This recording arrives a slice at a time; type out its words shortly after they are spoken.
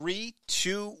Three,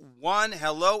 two, one.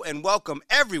 Hello and welcome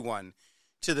everyone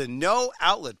to the No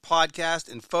Outlet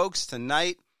Podcast. And folks,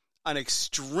 tonight an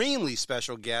extremely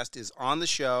special guest is on the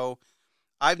show.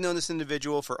 I've known this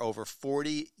individual for over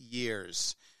 40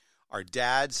 years. Our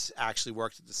dads actually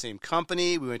worked at the same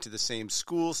company. We went to the same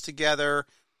schools together,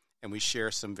 and we share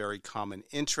some very common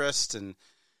interests. And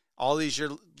all these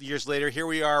years later, here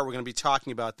we are. We're going to be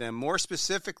talking about them. More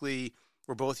specifically,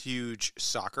 we're both huge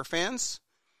soccer fans.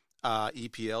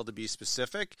 EPL to be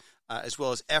specific, as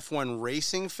well as F1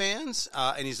 racing fans.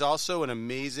 And he's also an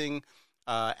amazing,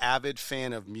 avid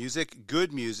fan of music,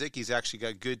 good music. He's actually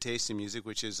got good taste in music,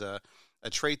 which is a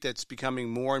trait that's becoming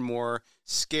more and more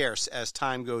scarce as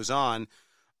time goes on.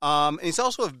 And he's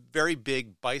also a very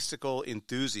big bicycle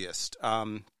enthusiast.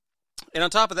 And on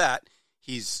top of that,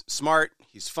 he's smart,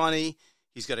 he's funny,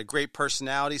 he's got a great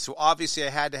personality. So obviously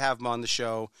I had to have him on the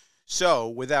show. So,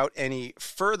 without any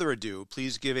further ado,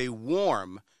 please give a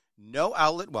warm, no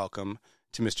outlet welcome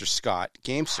to Mr. Scott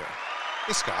Gamester.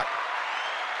 Hey, Scott.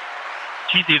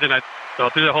 Geez, Ethan,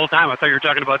 through the whole time, I thought you were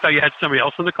talking about, I thought you had somebody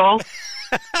else on the call.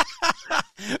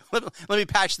 Let me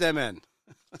patch them in.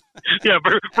 Yeah,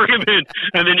 bring him in,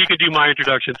 and then you can do my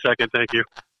introduction second. Thank you.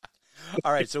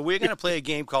 All right, so we're going to play a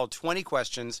game called 20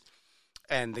 Questions,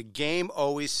 and the game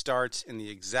always starts in the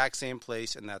exact same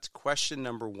place, and that's question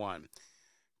number one.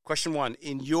 Question one,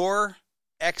 in your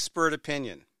expert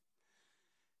opinion,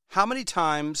 how many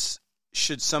times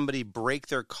should somebody break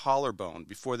their collarbone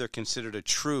before they're considered a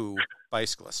true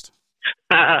bicyclist?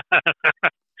 Ooh,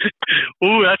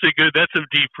 that's some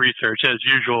deep research as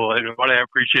usual, and what I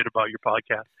appreciate about your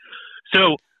podcast.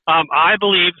 So, I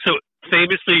believe,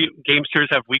 famously, gamesters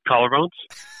have weak collarbones.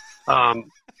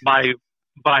 My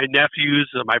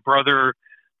nephews, my brother,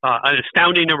 an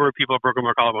astounding number of people have broken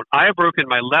my collarbone. I have broken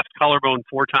my left collarbone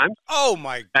 4 times. Oh,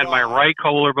 my God. And my right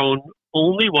collarbone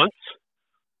only once.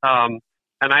 And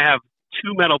I have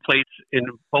 2 metal plates in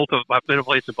both of them.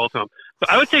 So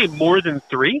I would say more than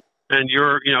 3, and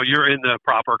you're in the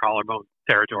proper collarbone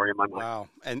territory in my mind. Wow.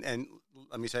 And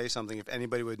let me tell you something. If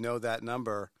anybody would know that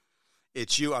number,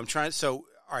 it's you. All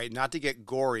right, not to get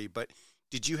gory, but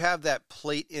did you have that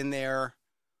plate in there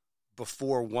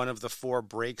before one of the 4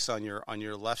 breaks on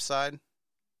your left side?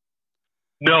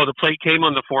 No, the plate came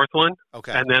on the 4th one.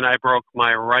 Okay. And then I broke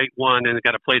my right one and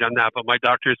got a plate on that. But my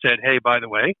doctor said, hey, by the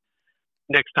way,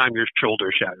 next time your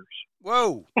shoulder shatters.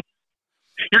 Whoa.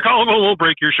 Your collarbone won't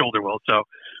break, your shoulder will. So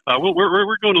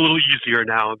we're going a little easier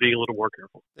now and being a little more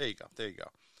careful. There you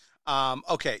go.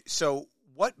 Okay, so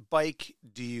what bike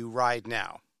do you ride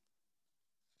now?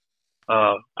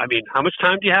 How much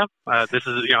time do you have? I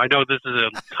know this is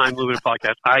a time-limited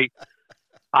podcast.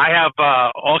 I have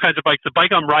all kinds of bikes. The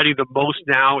bike I'm riding the most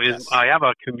now is Yes. I have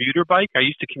a commuter bike. I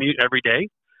used to commute every day,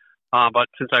 but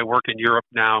since I work in Europe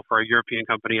now for a European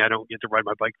company, I don't get to ride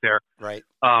my bike there. Right.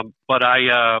 But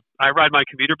I ride my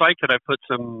commuter bike that I put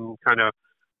some kind of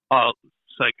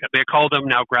they call them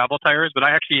now gravel tires, but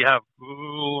I actually have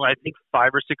I think 5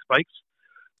 or 6 bikes.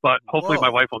 But hopefully Whoa. my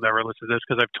wife will never listen to this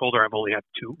because I've told her I've only had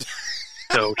 2.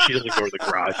 So she doesn't go to the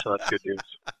garage, so that's good news.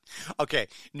 Okay.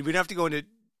 We don't have to go into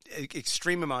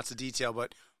extreme amounts of detail,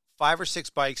 but 5 or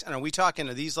 6 bikes. And are we talking,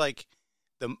 are these like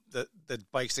the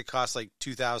bikes that cost like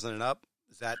 $2,000 and up?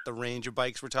 Is that the range of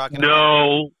bikes we're talking about?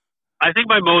 No. I think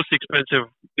my most expensive,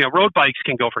 road bikes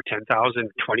can go for $10,000,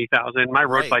 $20,000. My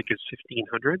road Right. bike is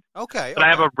 $1,500. Okay. But I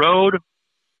have a road,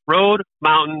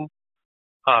 mountain,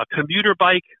 commuter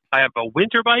bike. I have a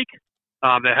winter bike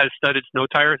that has studded snow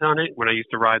tires on it when I used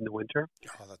to ride in the winter.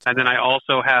 And then I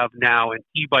also have now an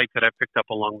e-bike that I picked up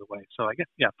along the way. So I guess,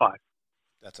 5.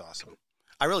 That's awesome.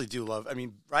 I really do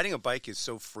riding a bike is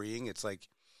so freeing. It's like,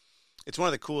 it's one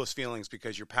of the coolest feelings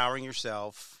because you're powering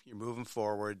yourself, you're moving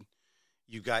forward,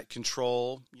 you got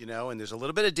control, and there's a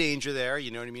little bit of danger there,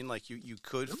 you know what I mean? Like you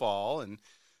could fall, and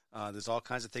there's all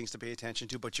kinds of things to pay attention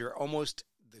to, but you're almost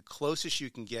the closest you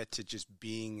can get to just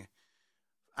being,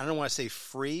 I don't want to say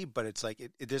free, but it's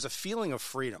like there's a feeling of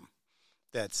freedom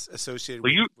that's associated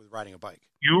with riding a bike.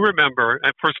 You remember,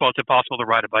 first of all, it's impossible to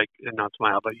ride a bike and not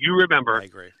smile, but you remember I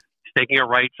agree. taking a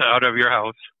right out of your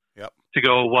house to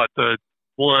go, the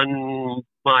 1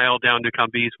 mile down to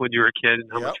Cumbies when you were a kid and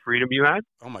how much freedom you had?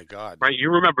 Oh, my God. Right?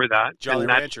 You remember that. Jolly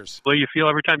Ranchers. Well, you feel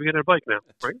every time you get on a bike now,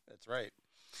 right? That's right.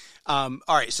 All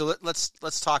right, so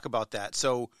let's talk about that.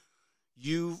 So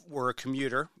you were a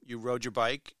commuter. You rode your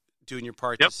bike, doing your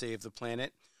part to save the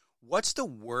planet. What's the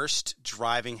worst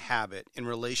driving habit in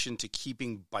relation to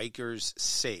keeping bikers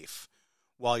safe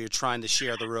while you're trying to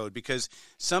share the road? Because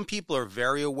some people are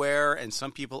very aware and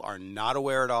some people are not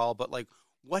aware at all. But,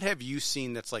 what have you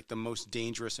seen that's, the most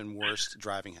dangerous and worst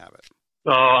driving habit?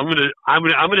 I'm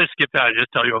gonna skip that and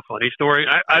just tell you a funny story.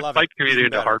 I've love bike it. commuted Even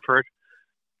into better. Hartford.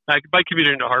 I bike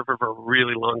commuted into Hartford for a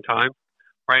really long time,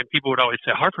 right? And people would always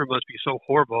say Hartford must be so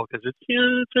horrible because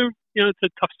it's a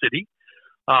tough city.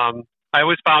 I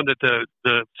always found that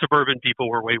the suburban people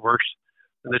were way worse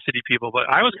than the city people. But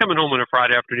I was coming home on a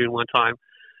Friday afternoon one time,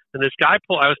 and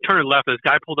I was turning left, and this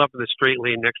guy pulled up in the straight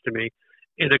lane next to me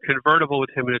in a convertible with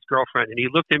him and his girlfriend, and he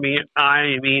looked at me, and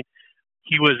I mean,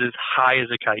 he was as high as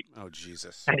a kite. Oh,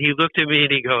 Jesus. And he looked at me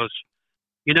and he goes,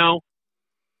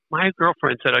 my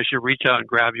girlfriend said I should reach out and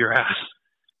grab your ass.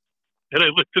 And I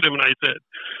looked at him and I said,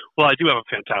 well, I do have a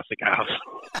fantastic ass.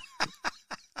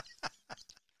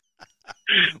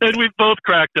 And we both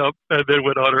cracked up and then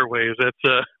went on our ways. That's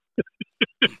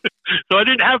so I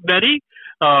didn't have many.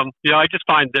 I just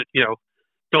find that,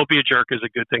 don't be a jerk is a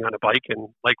good thing on a bike. And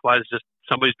likewise, just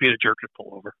somebody's being a jerk to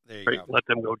pull over. There you Right? go. Let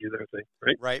them go do their thing.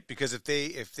 Right. Right, because if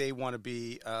they want to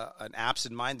be an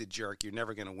absent-minded jerk, you're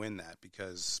never going to win that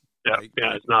because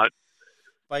It's not.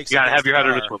 bikes. You got to have against your head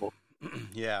on car. a swivel.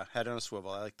 Yeah, head on a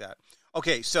swivel. I like that.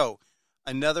 Okay, so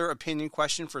another opinion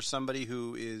question for somebody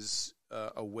who is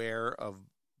aware of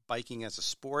biking as a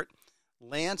sport.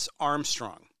 Lance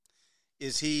Armstrong,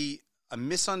 is he a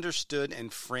misunderstood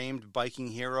and framed biking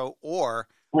hero, or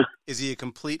is he a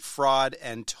complete fraud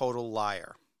and total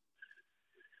liar?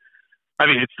 I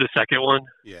mean, it's the second one,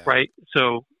 Yeah. right?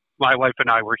 So my wife and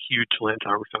I were huge Lance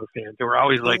Armstrong fans. They were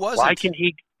always Who like, wasn't? why can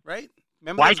he Right?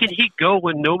 Remember Why those- can he go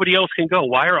when nobody else can go?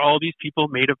 Why are all these people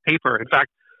made of paper? In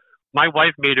fact, my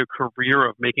wife made a career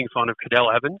of making fun of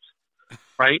Cadell Evans,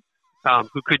 right?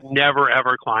 Who could never,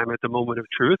 ever climb at the moment of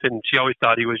truth. And she always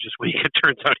thought he was just weak. It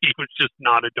turns out he was just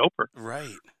not a doper,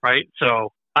 Right. right?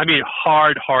 So, I mean,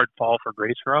 hard fall for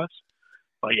grace for us.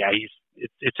 But yeah,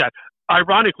 it's that.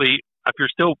 Ironically, if you're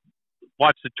still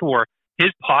watch the tour, his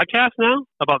podcast now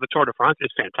about the Tour de France is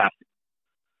fantastic.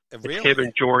 Really? It's him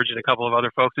and George and a couple of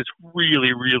other folks. It's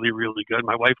really, really, really good.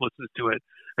 My wife listens to it,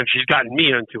 and she's gotten me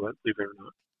into it, believe it or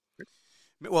not.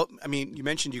 Well, I mean, you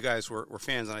mentioned you guys were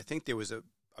fans, and I think there was a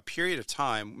period of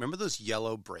time. Remember those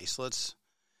yellow bracelets?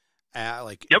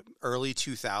 Yep. Early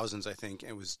 2000s, I think.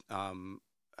 It was,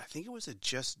 I think it was a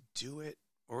Just Do It,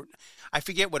 or I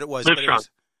forget what it was. Live but Strong. It was,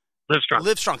 Live Strong.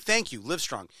 Live Strong. Thank you. Live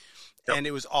Strong. Yep. And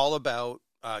it was all about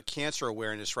cancer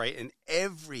awareness, right? And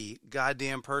every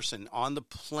goddamn person on the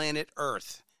planet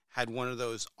Earth had one of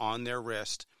those on their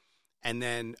wrist. And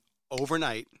then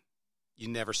overnight, you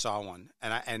never saw one.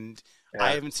 And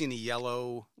I haven't seen a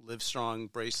yellow Live Strong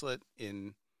bracelet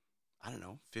in, I don't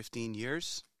know, 15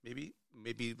 years, maybe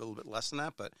a little bit less than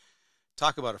that. But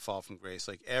talk about a fall from grace,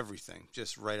 like everything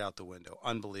just right out the window.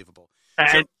 Unbelievable.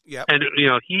 And, yeah. and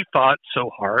he fought so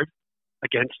hard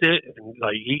against it, and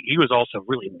like he was also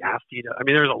really nasty. I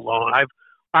mean, there's a long.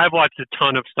 I've watched a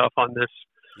ton of stuff on this.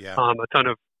 Yeah. A ton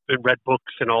of and read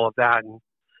books and all of that, and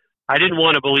I didn't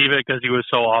want to believe it because he was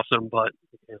so awesome. But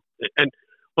and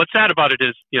what's sad about it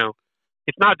is,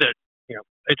 it's not that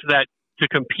it's that to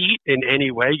compete in any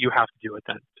way you have to do it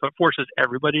then. So it forces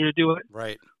everybody to do it,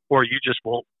 Right. or you just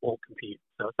won't compete.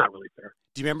 So it's not really fair.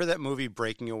 Do you remember that movie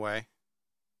Breaking Away?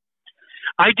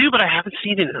 I do, but I haven't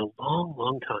seen it in a long,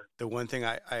 long time. The one thing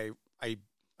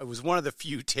it was one of the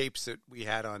few tapes that we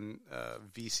had on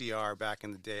VCR back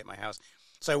in the day at my house.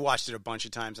 So I watched it a bunch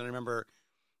of times, and I remember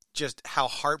just how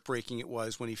heartbreaking it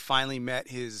was when he finally met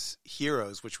his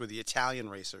heroes, which were the Italian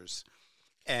racers,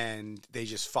 and they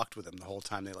just fucked with him the whole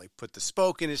time. They put the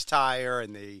spoke in his tire,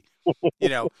 and they,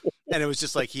 and it was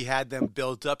just like he had them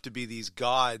built up to be these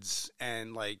gods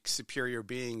and superior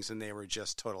beings, and they were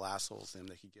just total assholes. And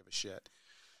they could give a shit.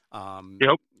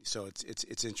 Yep. So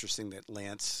it's interesting that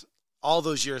Lance, all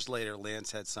those years later,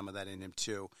 Lance had some of that in him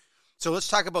too. So let's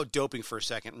talk about doping for a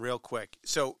second, real quick.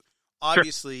 So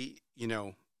obviously,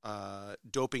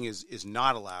 doping is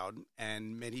not allowed,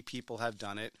 and many people have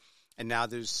done it. And now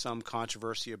there's some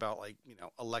controversy about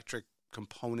electric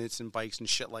components in bikes and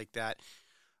shit like that,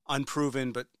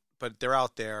 unproven, but they're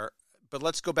out there. But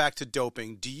let's go back to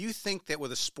doping. Do you think that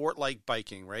with a sport like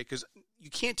biking, right? Because you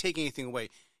can't take anything away.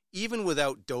 Even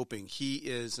without doping, he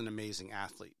is an amazing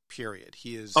athlete, period.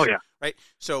 He is. Oh, yeah. Right?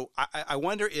 So I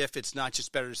wonder if it's not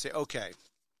just better to say, okay,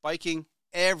 biking,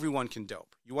 everyone can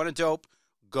dope. You want to dope,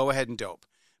 go ahead and dope.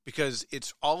 Because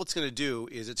it's going to do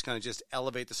is it's going to just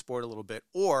elevate the sport a little bit.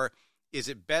 Or is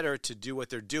it better to do what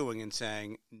they're doing and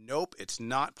saying, nope, it's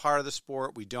not part of the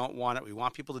sport. We don't want it. We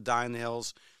want people to die in the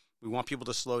hills. We want people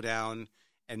to slow down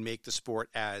and make the sport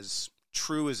as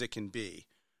true as it can be.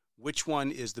 Which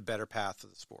one is the better path for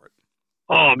the sport?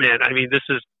 Oh man, I mean, this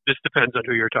depends on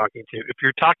who you're talking to. If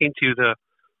you're talking to the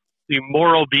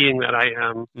moral being that I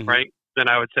am, Mhm. right, then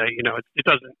I would say,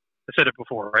 it said it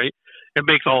before, right? It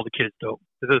makes all the kids dope.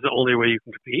 This is the only way you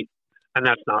can compete, and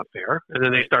that's not fair. And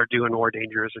then they start doing more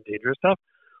dangerous stuff.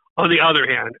 On the other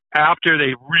hand, after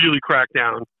they really cracked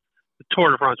down, the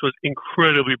Tour de France was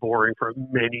incredibly boring for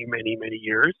many, many, many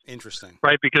years. Interesting.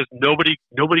 Right? Because nobody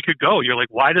could go. You're like,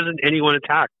 why doesn't anyone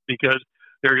attack? Because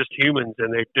they're just humans,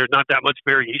 and there's not that much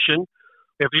variation.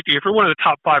 If you're one of the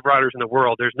top 5 riders in the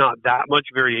world, there's not that much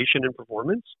variation in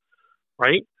performance,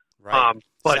 right? Right.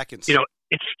 But Seconds.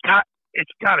 it's got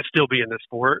to still be in the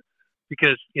sport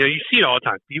because you see it all the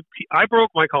time. I broke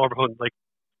my collarbone like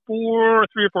 3 or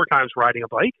 4 times riding a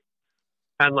bike,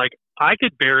 and like I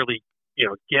could barely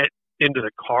get into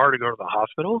the car to go to the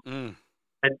hospital. Mm.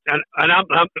 And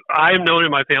I'm known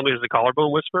in my family as the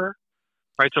collarbone whisperer,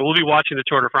 right? So we'll be watching the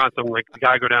Tour de France. I'm like, the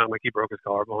guy go down, I'm like, he broke his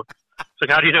collarbone. It's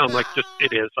like, how do you know? I'm like, just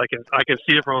it is. I can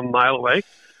see it from a mile away.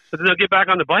 But then they'll get back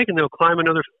on the bike and they'll climb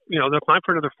they'll climb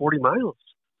for another 40 miles,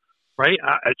 right?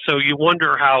 So you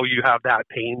wonder how you have that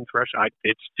pain threshold.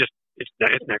 It's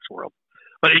next world,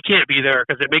 but it can't be there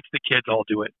because it makes the kids all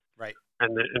do it, right?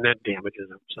 And that damages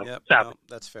them. So yep, sadly. no,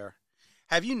 that's fair.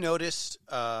 Have you noticed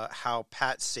how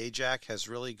Pat Sajak has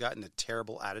really gotten a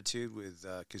terrible attitude with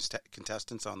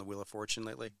contestants on the Wheel of Fortune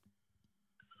lately?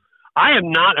 I am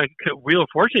not a Wheel of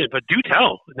Fortune, but do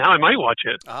tell. Now I might watch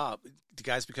it. The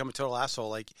guy's become a total asshole.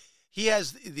 Like he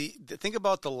has the think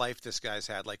about the life this guy's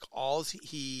had. Like all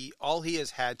he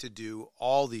has had to do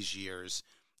all these years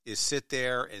is sit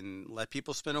there and let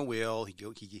people spin a wheel.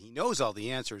 He knows all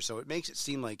the answers, so it makes it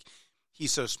seem like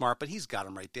he's so smart. But he's got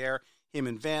him right there. Him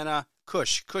and Vanna,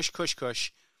 cush.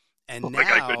 And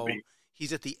now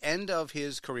he's at the end of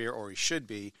his career, or he should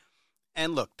be.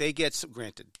 And look, they get some,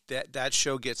 granted, that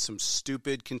show gets some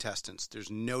stupid contestants.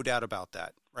 There's no doubt about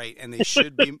that, right? And they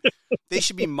should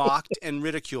be mocked and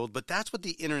ridiculed, but that's what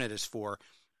the internet is for.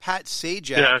 Pat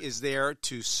Sajak is there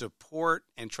to support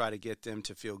and try to get them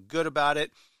to feel good about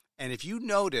it. And if you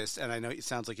notice, and I know it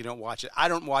sounds like you don't watch it, I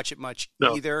don't watch it much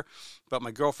either, but my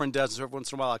girlfriend does, so every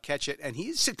once in a while I'll catch it, and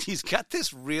he's got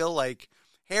this real like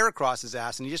hair across his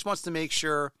ass, and he just wants to make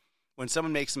sure when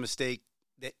someone makes a mistake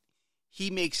that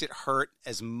he makes it hurt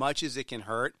as much as it can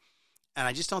hurt, and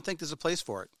I just don't think there's a place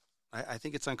for it. I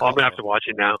think it's uncalled I'm gonna have to watch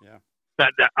it now. Yeah,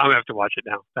 I'm gonna have to watch it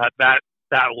now. That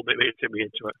will make me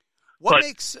into it.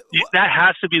 That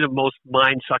has to be the most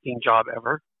mind-sucking job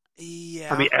ever.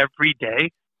 Yeah, I mean every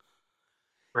day.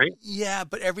 Right? Yeah,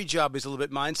 but every job is a little bit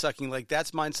mind-sucking. Like,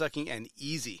 that's mind-sucking and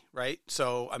easy, right?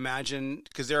 So imagine,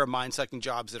 because there are mind-sucking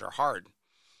jobs that are hard.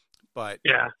 But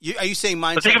are you saying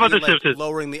mind-sucking like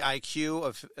lowering the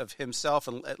IQ of himself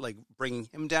and like bringing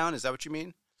him down? Is that what you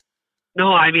mean?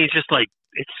 No, I mean, it's just like,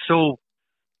 it's so,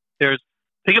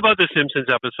 think about the Simpsons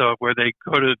episode where they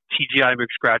go to TGI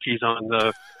McScratchy's on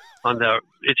the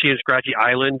Itchy and Scratchy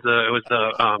Island. It was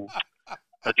the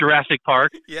Jurassic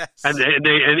Park. Yes. And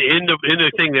in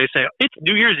the thing they say, it's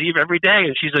New Year's Eve every day,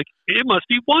 and she's like, it must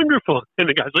be wonderful. And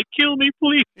the guy's like, kill me,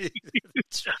 please.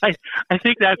 I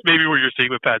think that's maybe what you're seeing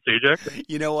with Pat Sajak.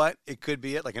 You know what? It could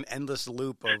be like an endless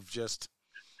loop of just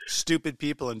stupid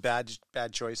people and bad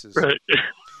choices. Right.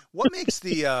 What makes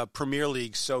the Premier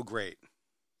League so great?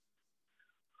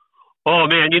 Oh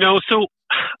man, so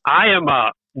I am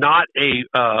not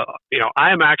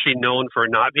I am actually known for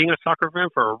not being a soccer fan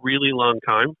for a really long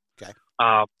time. Okay.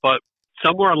 But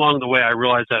somewhere along the way, I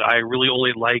realized that I really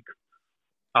only like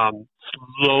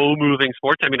slow-moving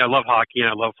sports. I mean, I love hockey and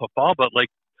I love football, but like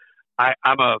I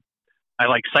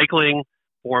like cycling,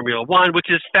 Formula One, which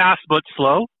is fast but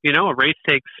slow. A race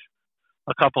takes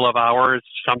a couple of hours.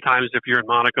 Sometimes, if you're in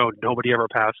Monaco, nobody ever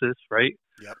passes, right?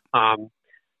 Yep.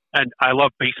 And I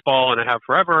love baseball, and I have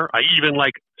forever. I even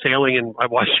like sailing, and I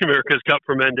watched America's Cup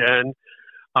from end to end.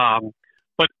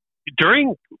 But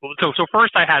so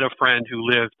first I had a friend who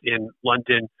lived in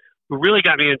London who really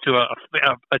got me into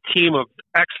a team of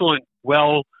excellent,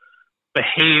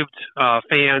 well-behaved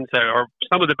fans that are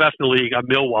some of the best in the league, a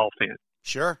Millwall fan.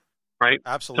 Sure. Right?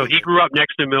 Absolutely. So he grew up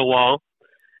next to Millwall,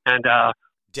 and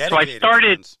so I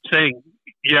started saying,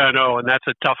 and that's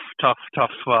a tough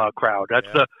crowd. That's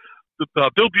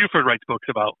Bill Buford writes books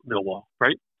about Millwall,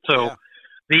 right? So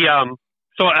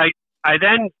so I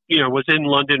then was in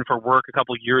London for work a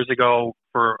couple of years ago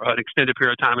for an extended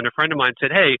period of time, and a friend of mine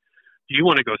said, "Hey, do you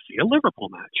want to go see a Liverpool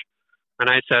match?" And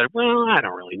I said, "Well, I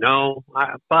don't really know,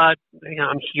 but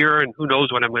I'm here, and who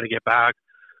knows when I'm going to get back."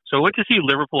 So I went to see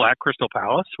Liverpool at Crystal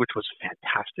Palace, which was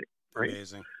fantastic, right?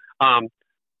 Amazing.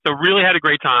 So really had a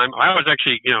great time. I was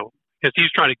actually, because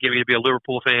he's trying to get me to be a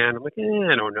Liverpool fan. I'm like,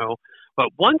 I don't know. But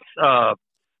once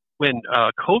when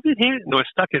COVID hit and I was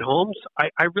stuck at home,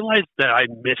 I realized that I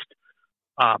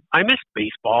missed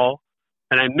baseball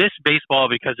And I miss baseball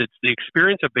because it's the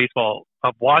experience of baseball,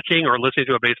 of watching or listening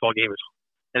to a baseball game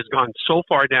has gone so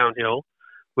far downhill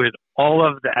with all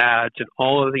of the ads and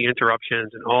all of the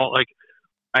interruptions and all, like,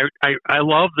 I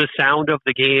love the sound of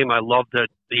the game. I love the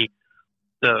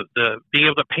being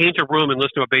able to paint a room and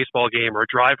listen to a baseball game, or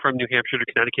drive from New Hampshire to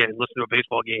Connecticut and listen to a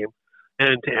baseball game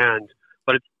end to end.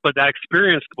 But that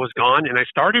experience was gone, and I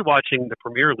started watching the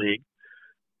Premier League,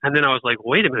 and then I was like,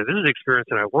 wait a minute, this is the experience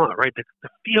that I want, right? The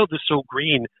field is so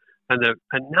green, and the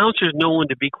announcers know when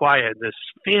to be quiet, and the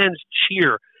fans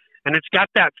cheer, and it's got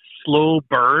that slow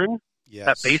burn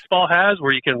that baseball has,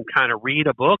 where you can kind of read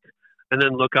a book and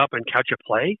then look up and catch a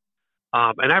play.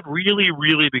 And I've really,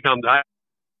 really become that.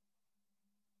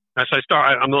 As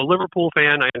I'm a Liverpool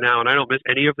fan now, and I don't miss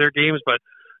any of their games. But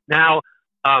now,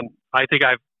 I think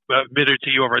I've admitted to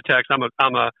you over a text,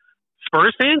 I'm a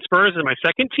Spurs fan. Spurs is my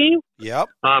second team. Yep.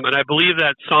 And I believe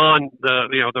that Son,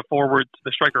 the forward,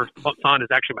 the striker, Son is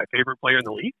actually my favorite player in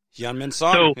the league. Heung-min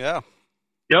Son. So, yeah.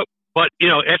 Yep. But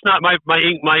it's not my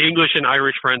English and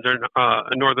Irish friends and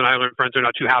Northern Ireland friends are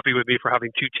not too happy with me for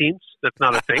having two teams. That's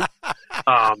not a thing.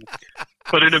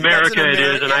 But in America, it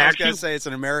is, and yeah, I was actually say it's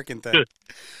an American thing.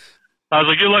 I was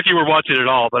like, you're lucky we're watching it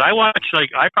all. But I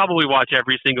probably watch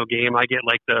every single game. I get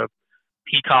like the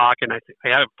Peacock, and I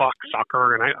have Fox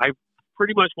Soccer, and I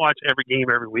pretty much watch every game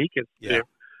every week. And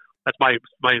that's my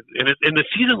and the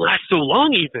season lasts so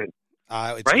long, even.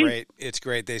 It's right? great. It's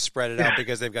great. They spread it out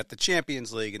because they've got the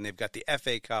Champions League, and they've got the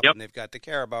FA Cup, and they've got the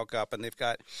Carabao Cup, and they've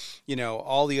got,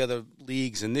 all the other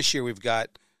leagues. And this year we've got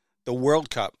the World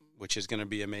Cup, which is going to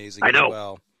be amazing as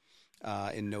well,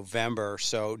 in November.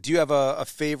 So do you have a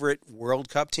favorite World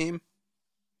Cup team?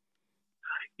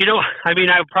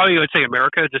 I probably would say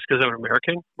America, just because I'm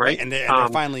American, right? And they're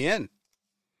finally in.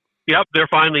 Yep, they're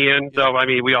finally in. So,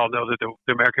 we all know that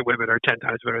the American women are 10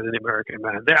 times better than the American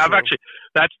men.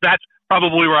 That's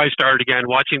probably where I started again.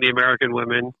 Watching the American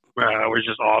women was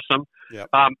just awesome. Yep.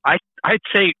 I'd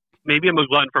say maybe I'm a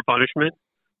glutton for punishment,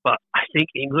 but I think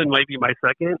England might be my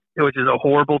second, which is a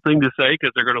horrible thing to say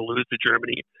because they're going to lose to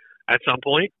Germany at some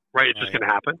point, right? It's just going to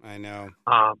happen. I know.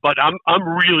 But I'm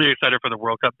really excited for the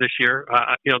World Cup this year.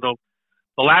 The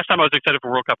last time I was excited for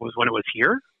World Cup was when it was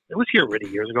here. It was here many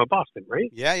years ago in Boston,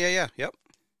 right? Yeah. Yep.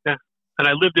 Yeah. And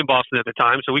I lived in Boston at the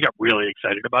time, so we got really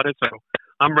excited about it. So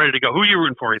I'm ready to go. Who are you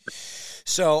rooting for, Ethan?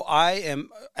 So I am,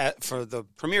 for the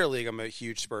Premier League, I'm a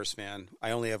huge Spurs fan.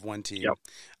 I only have one team. Yep.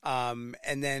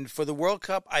 And then for the World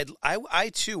Cup,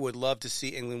 I too would love to see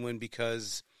England win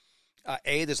because,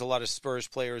 there's a lot of Spurs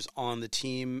players on the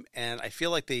team, and I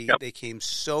feel like they came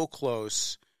so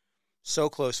close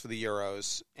for the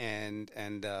Euros, and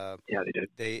they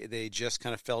did. They just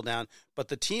kind of fell down. But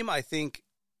the team, I think,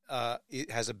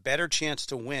 it has a better chance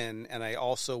to win, and I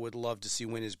also would love to see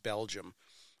win is Belgium.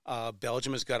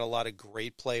 Belgium has got a lot of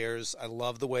great players. I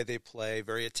love the way they play,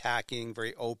 very attacking,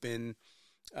 very open.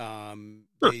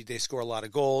 They score a lot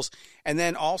of goals. And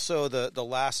then also the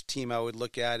last team I would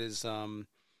look at is the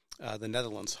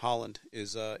Netherlands. Holland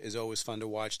is always fun to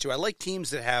watch too. I like teams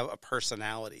that have a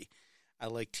personality. I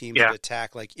like teams that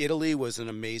attack. Like Italy was an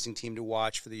amazing team to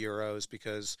watch for the Euros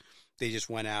because they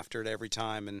just went after it every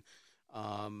time. And,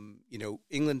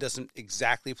 England doesn't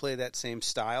exactly play that same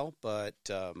style, but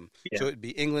so it'd be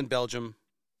England, Belgium,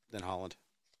 then Holland.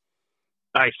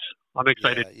 Nice. I'm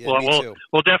excited. Too.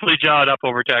 We'll definitely jaw it up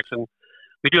over text, and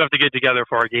we do have to get together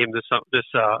for our game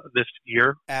this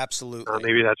year. Absolutely.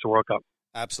 Maybe that's the World Cup.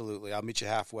 Absolutely. I'll meet you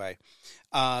halfway.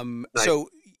 Nice. So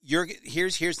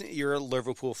you're a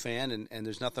Liverpool fan, and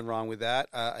there's nothing wrong with that.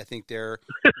 I think they're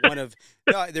one of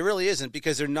no, there really isn't,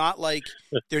 because they're not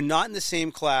in the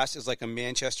same class as like a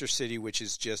Manchester City, which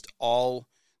is just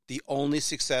the only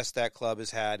success that club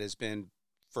has had has been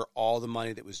for all the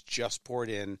money that was just poured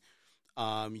in.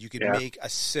 You could make a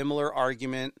similar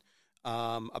argument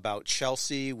about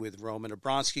Chelsea with Roman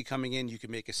Abramovich coming in. You could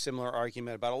make a similar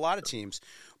argument about a lot of teams.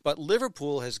 But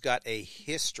Liverpool has got a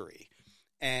history,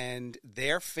 and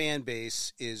their fan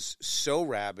base is so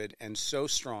rabid and so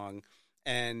strong,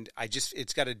 and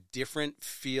it's got a different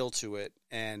feel to it.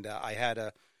 And I had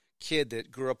a kid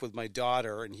that grew up with my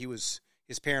daughter, and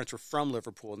his parents were from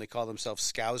Liverpool, and they call themselves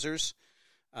Scousers,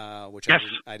 which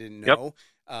I didn't know.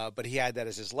 But he had that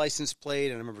as his license plate,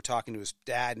 and I remember talking to his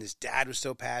dad, and his dad was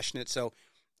so passionate. So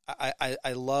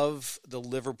I love the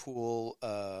Liverpool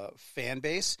fan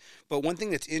base. But one thing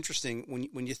that's interesting,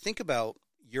 when you think about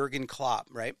Jurgen Klopp,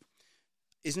 right,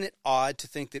 isn't it odd to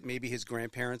think that maybe his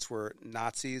grandparents were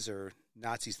Nazis or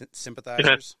Nazi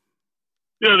sympathizers?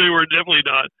 Yeah, they were definitely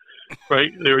not, right?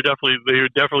 They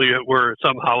definitely were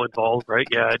somehow involved, right?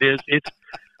 Yeah, it is.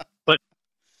 But,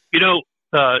 did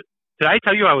I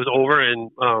tell you I was over in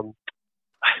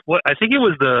I think it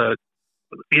was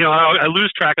I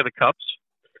lose track of the cups,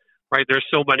 right? There's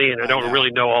so many, and I don't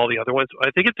really know all the other ones.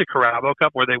 I think it's the Carabao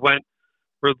Cup where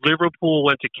Liverpool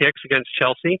went to kicks against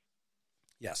Chelsea.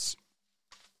 Yes.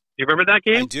 You remember that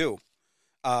game? I do.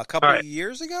 A couple of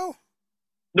years ago?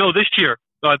 No, this year.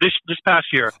 This past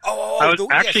year. I was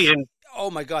actually in. Oh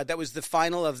my God, that was the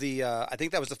final of the. I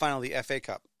think that was the final of the FA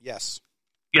Cup. Yes.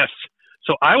 Yes.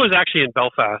 So I was actually in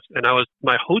Belfast, and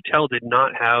my hotel did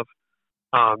not have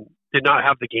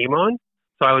the game on.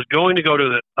 So I was going to go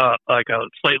to like a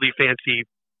slightly fancy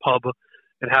pub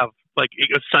and have like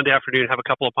a Sunday afternoon, have a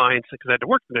couple of pints because I had to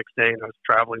work the next day, and I was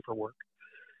traveling from work.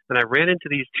 And I ran into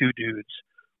these two dudes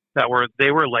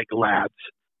they were like lads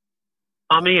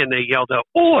on me, and they yelled out,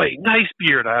 "Oi, nice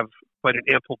beard!" I have quite an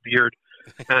ample beard.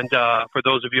 And for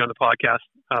those of you on the podcast,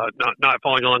 not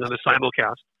following along on the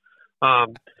simulcast,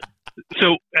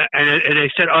 so and I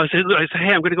said,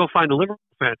 "Hey, I'm going to go find a Liverpool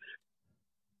fan."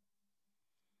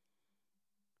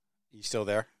 You still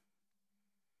there?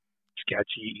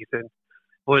 Sketchy, Ethan. It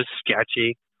was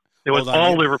sketchy. It was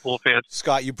all Liverpool fans.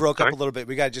 Scott, you broke up a little bit.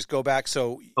 We got to just go back.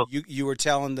 So you were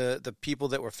telling the people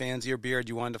that were fans of your beard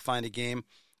you wanted to find a game,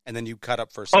 and then you cut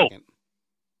up for a second.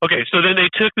 Okay, so then they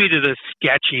took me to the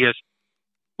sketchiest,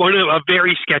 a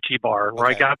very sketchy bar where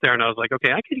I got there, and I was like,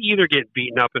 okay, I could either get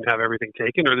beaten up and have everything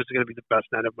taken, or this is going to be the best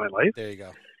night of my life. There you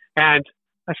go. And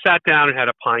I sat down and had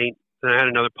a pint, and I had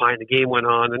another pint. The game went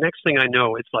on. The next thing I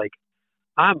know, it's like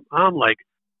I'm like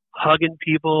hugging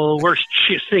people. We're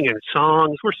singing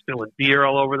songs. We're spilling beer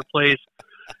all over the place.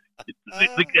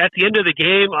 At the end of the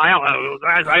game,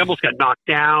 I almost got knocked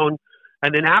down.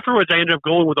 And then afterwards, I ended up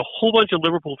going with a whole bunch of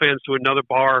Liverpool fans to another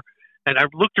bar. And I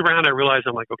looked around. I realized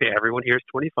I'm like, okay, everyone here is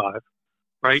 25,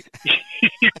 right?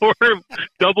 You're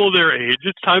double their age.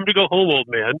 It's time to go home, old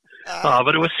man.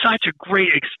 But it was such a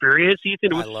great experience,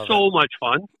 Ethan. It was so much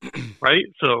fun, right?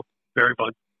 So very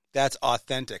fun. That's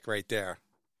authentic right there.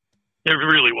 It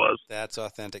really was. That's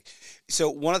authentic.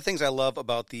 So one of the things I love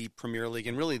about the Premier League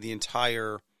and really the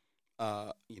entire,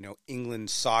 England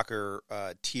soccer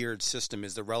tiered system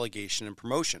is the relegation and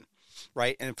promotion,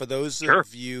 right? And for those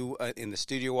of you in the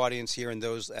studio audience here and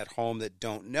those at home that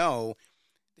don't know,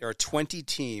 there are 20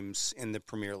 teams in the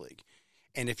Premier League.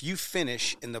 And if you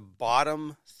finish in the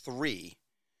bottom 3,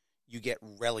 you get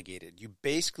relegated. You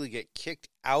basically get kicked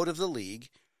out of the league,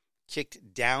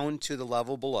 kicked down to the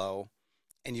level below,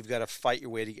 and you've got to fight your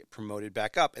way to get promoted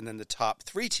back up. And then the top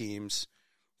 3 teams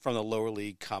from the lower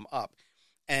league come up.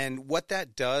 And what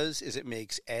that does is it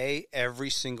makes, every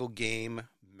single game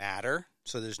matter.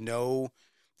 So there's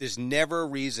never a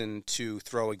reason to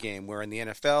throw a game. Where in the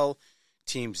NFL,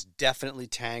 teams definitely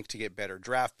tank to get better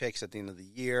draft picks at the end of the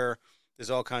year.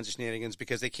 There's all kinds of shenanigans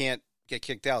because they can't get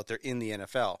kicked out. They're in the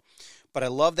NFL. But I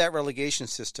love that relegation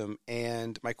system.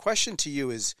 And my question to you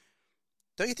is,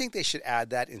 don't you think they should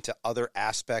add that into other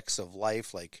aspects of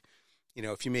life? Like,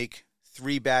 if you make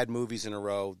 3 bad movies in a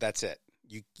row, that's it.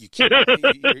 You can't.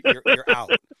 You're out.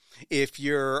 If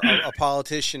you're a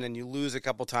politician and you lose a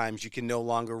couple times, you can no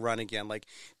longer run again. Like,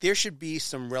 there should be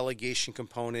some relegation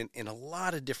component in a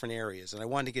lot of different areas, and I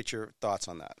wanted to get your thoughts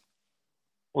on that.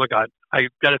 Oh my God, I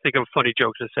got to think of funny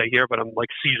jokes to say here, but I'm like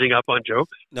seizing up on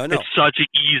jokes. No. It's such an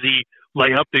easy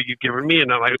layup that you've given me,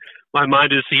 and my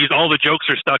mind is seized. All the jokes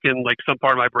are stuck in like some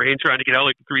part of my brain trying to get out,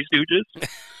 like the Three Stooges.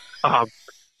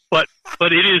 But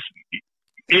it is.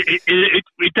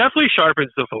 It definitely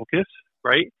sharpens the focus,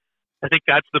 right? I think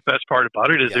that's the best part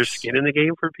about it is there's skin in the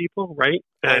game for people, right?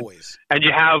 Always. And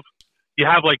you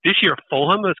have like this year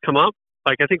Fulham has come up.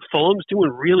 Like I think Fulham's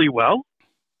doing really well,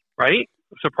 right?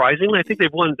 Surprisingly, I think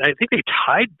they've won. I think they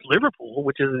tied Liverpool,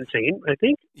 which is insane. I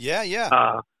think. Yeah.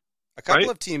 A couple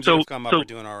of teams that have come up are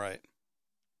doing all right.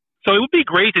 So it would be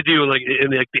great to do like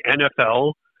in the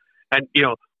NFL, and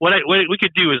what we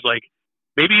could do is like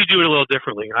maybe you do it a little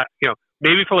differently.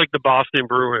 Maybe for like the Boston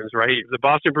Bruins, right? If the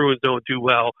Boston Bruins don't do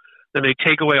well, then they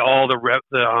take away all the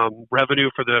revenue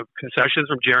for the concessions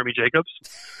from Jeremy Jacobs,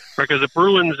 right? Because the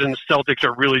Bruins and Celtics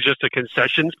are really just a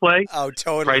concessions play. Oh,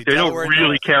 totally. Right? They don't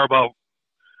really care about.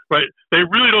 Right, they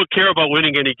really don't care about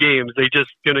winning any games. They just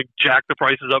gonna jack the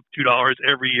prices up $2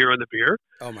 every year on the beer.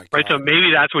 Oh my God! Right, so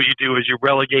maybe that's what you do is you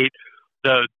relegate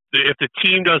if the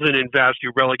team doesn't invest,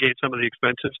 you relegate some of the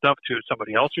expensive stuff to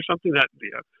somebody else or something.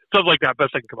 Stuff like that.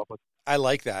 Best I can come up with. I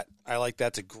like that.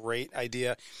 It's a great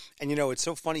idea. And it's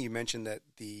so funny you mentioned that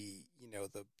the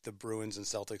Bruins and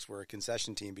Celtics were a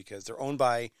concession team because they're owned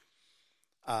by,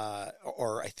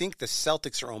 or I think the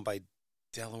Celtics are owned by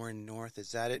Delaware North,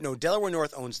 is that it? No, Delaware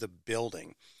North owns the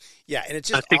building. Yeah, and it's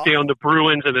just. I think they own the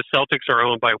Bruins, and the Celtics are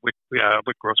owned by Wick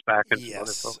Grossback and some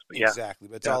other folks. Exactly.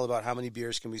 But it's all about how many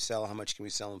beers can we sell, how much can we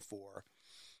sell them for.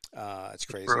 It's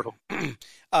crazy. Brutal.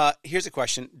 Here's a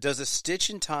question: does a stitch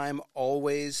in time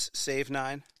always save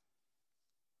 9?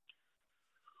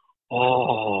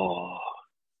 Oh,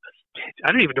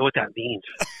 I don't even know what that means.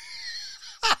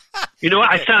 You know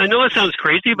what? I know it sounds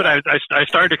crazy, but I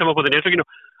started to come up with an answer. You know,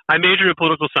 I majored in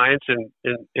political science, and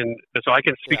so I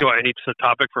can speak about any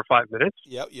topic for 5 minutes.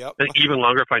 Yep. And even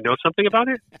longer if I know something about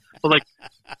it. But like,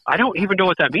 I don't even know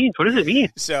what that means. What does it mean?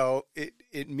 So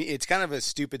it's kind of a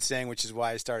stupid saying, which is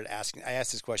why I started asking. I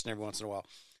ask this question every once in a while.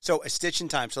 So a stitch in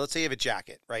time. So let's say you have a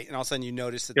jacket, right? And all of a sudden you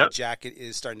notice that the jacket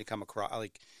is starting to come across,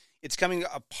 like it's coming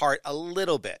apart a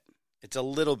little bit. It's a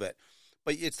little bit,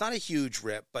 but it's not a huge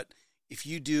rip. But if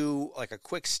you do like a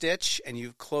quick stitch and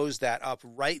you close that up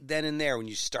right then and there, when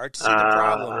you start to see the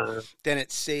problem, then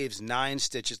it saves 9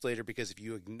 stitches later, because if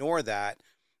you ignore that,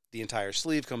 the entire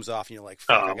sleeve comes off and you're like,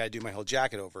 fuck, I got to do my whole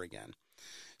jacket over again.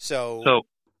 So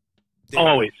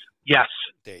always, yes.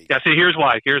 Yeah, so here's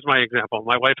why. Here's my example.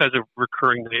 My wife has a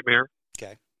recurring nightmare.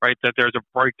 Okay. Right? That there's a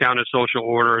breakdown in social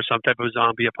order or some type of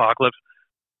zombie apocalypse.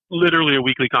 Literally a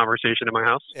weekly conversation in my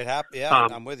house. It happened. Yeah,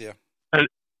 I'm with you.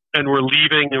 And we're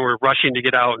leaving and we're rushing to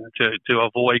get out and to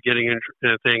avoid getting in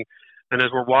a thing. And as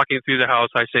we're walking through the house,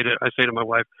 I say to my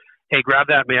wife, hey, grab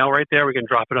that mail right there. We can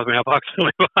drop it on the mailbox on the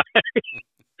way by.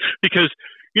 Because,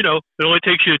 you know, it only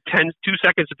takes you 2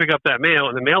 seconds to pick up that mail,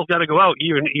 and the mail's got to go out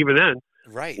even then.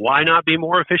 Right. Why not be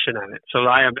more efficient at it? So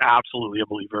I am absolutely a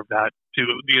believer of that, to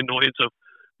the annoyance of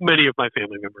many of my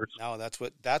family members. No, that's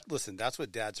what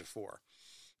dads are for.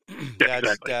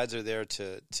 Exactly. Dads are there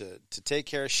to take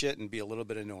care of shit and be a little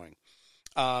bit annoying.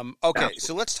 Okay, Absolutely.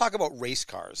 So let's talk about race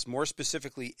cars, more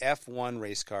specifically F1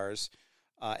 race cars.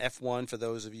 F1, for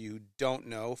those of you who don't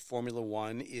know, Formula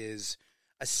One is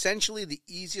essentially, the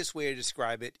easiest way to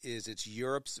describe it is it's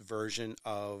Europe's version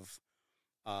of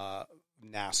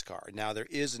NASCAR. Now, there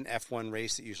is an F1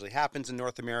 race that usually happens in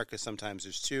North America. Sometimes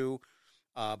there's 2.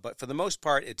 But for the most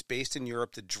part, it's based in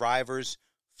Europe. The drivers,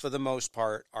 for the most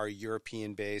part, are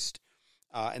European-based.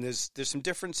 And there's some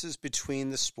differences between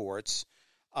the sports.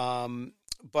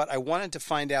 But I wanted to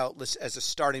find out, as a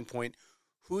starting point,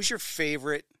 who's your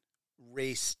favorite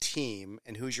race team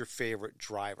and who's your favorite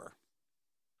driver?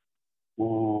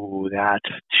 Ooh, that's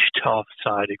a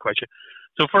tough-sided question.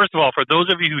 So first of all, for those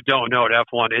of you who don't know at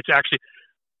F1, it's actually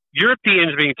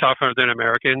Europeans being tougher than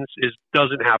Americans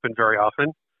doesn't happen very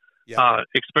often,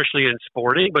 especially in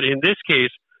sporting. But in this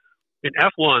case, in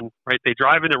F1, right, they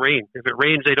drive in the rain. If it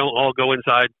rains, they don't all go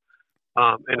inside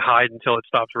and hide until it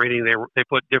stops raining. They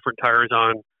put different tires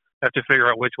on. Have to figure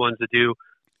out which ones to do.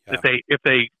 Yeah. If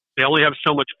they only have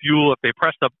so much fuel, if they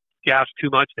press the gas too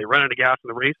much, they run out of gas in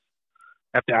the race.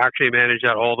 Have to actually manage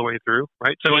that all the way through,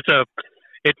 right? So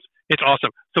it's awesome.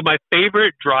 So my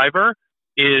favorite driver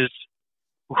is,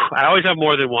 I always have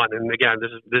more than one, and again,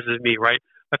 this is me, right?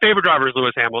 My favorite driver is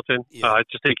Lewis Hamilton. Yeah. I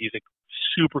just think he's a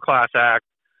super class act.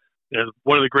 You know,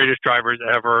 one of the greatest drivers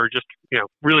ever. Just, you know,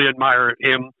 really admire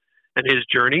him and his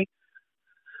journey.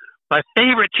 My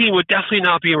favorite team would definitely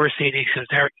not be Mercedes, because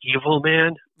they're evil,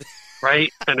 man,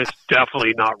 right? And it's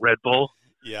definitely not Red Bull.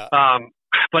 Yeah.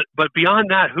 But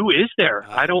beyond that, who is there?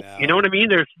 I don't. You know what I mean?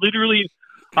 There's literally.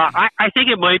 I think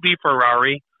it might be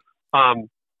Ferrari,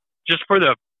 just for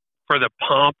the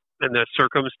pomp and the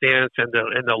circumstance and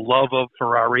the love of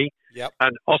Ferrari. Yep.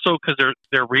 And also because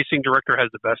their racing director has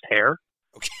the best hair.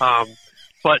 Okay.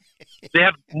 But they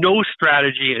have no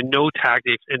strategy and no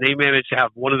tactics, and they managed to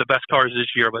have one of the best cars this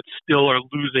year, but still are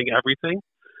losing everything.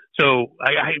 So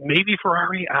I maybe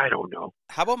Ferrari. I don't know.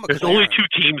 How about McLaren? There's only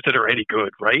 2 teams that are any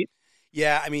good, right?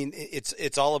 Yeah, I mean,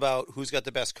 it's all about who's got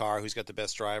the best car, who's got the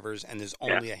best drivers, and there's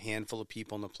only a handful of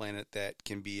people on the planet that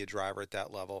can be a driver at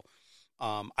that level.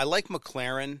 I like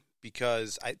McLaren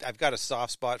because I've got a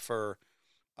soft spot for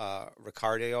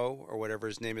Ricciardo, or whatever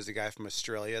his name is, the guy from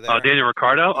Australia there. Oh, Daniel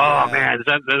Ricciardo? Yeah. Oh, man. Is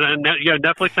that you got a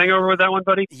Netflix hangover with that one,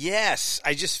 buddy? Yes.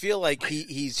 I just feel like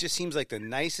he just seems like the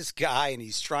nicest guy, and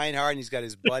he's trying hard, and he's got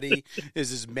his buddy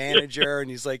as his manager, and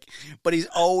he's like, but he's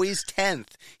always 10th.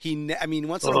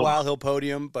 Once in a while he'll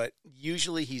podium, but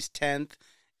usually he's 10th,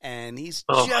 and he's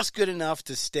just good enough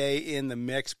to stay in the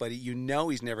mix, but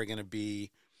he's never going to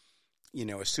be, a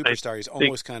superstar. He's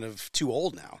almost kind of too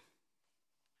old now.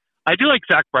 I do like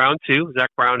Zach Brown too.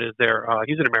 Zach Brown is their.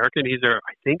 He's an American. He's their.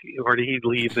 I think, or did he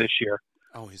leave this year?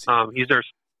 Oh, is he?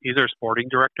 He's their sporting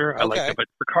director. I Okay. like him, but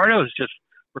Ricciardo is just.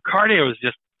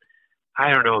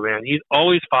 I don't know, man. He's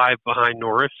always 5 behind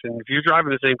Norris, and if you're driving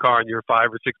the same car and you're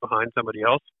 5 or 6 behind somebody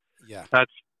else, yeah,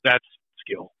 that's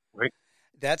skill, right?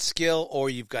 That's skill, or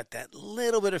you've got that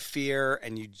little bit of fear,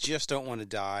 and you just don't want to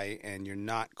die, and you're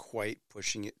not quite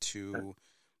pushing it to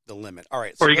The limit. All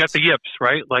right. Or you got the yips,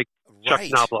 right? Like Chuck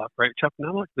right. Knobloch, right? Chuck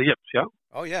Knobloch, the yips, yeah.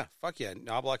 Oh yeah, fuck yeah.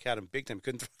 Knobloch had him big time.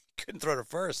 Couldn't throw to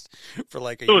first for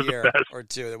like a It was year the best. or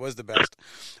two. It was the best.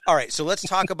 All right, so let's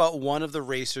talk about one of the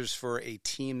racers for a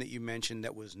team that you mentioned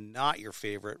that was not your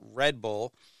favorite, Red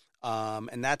Bull,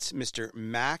 and that's Mr.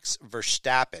 Max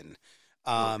Verstappen.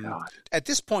 At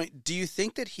this point, do you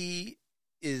think that he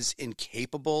is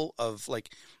incapable of,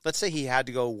 like, let's say he had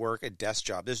to go work a desk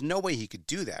job? There's no way he could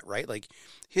do that, right? Like,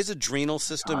 his adrenal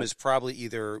system is probably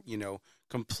either,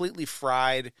 completely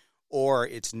fried or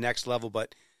it's next level,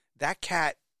 but that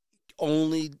cat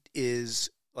only is,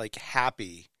 like,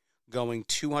 happy going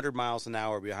 200 miles an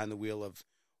hour behind the wheel of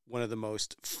one of the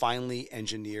most finely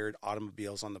engineered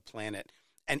automobiles on the planet.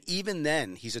 And even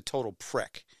then, he's a total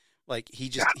prick. Like, he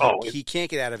can't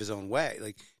get out of his own way.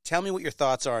 Like, tell me what your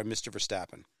thoughts are on Mr.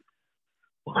 Verstappen.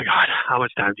 Oh my God, how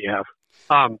much time do you have?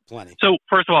 Plenty. So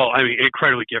first of all, I mean,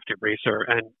 incredibly gifted racer,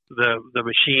 and the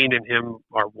machine and him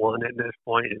are one at this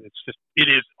point, and it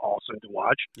is awesome to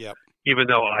watch. Yep. Even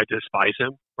though I despise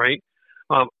him, right?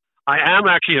 I am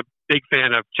actually a big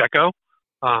fan of Checo.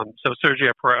 So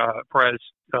Sergio Perez,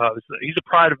 he's a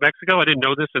pride of Mexico. I didn't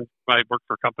know this, and I worked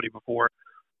for a company before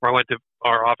where I went to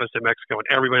our office in Mexico, and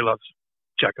everybody loves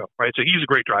Checo, right? So he's a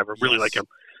great driver. Really like him.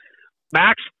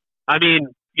 Max, I mean,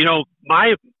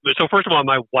 so first of all,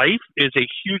 my wife is a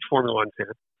huge Formula One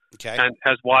fan, okay, and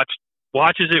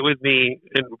watches it with me,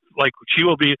 and like she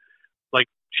will be like,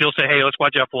 she'll say, "Hey, let's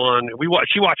watch F1." And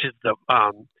she watches the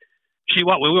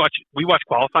we watch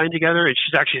qualifying together, and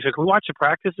she's actually said, "Can we watch the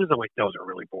practices?" I'm like, "Those are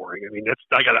really boring. I mean,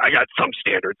 I got some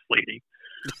standards, lady."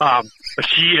 But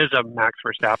she is a Max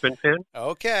Verstappen fan.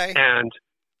 Okay. And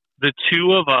the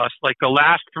two of us, like the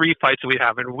last 3 fights that we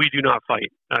have, and we do not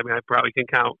fight. I mean, I probably can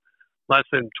count less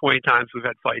than 20 times we've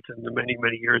had fights in the many,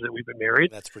 many years that we've been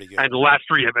married. That's pretty good. And the last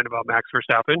 3 have been about Max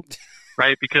Verstappen,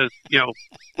 right? Because,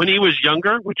 when he was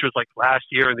younger, which was like last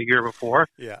year and the year before,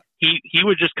 he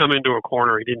would just come into a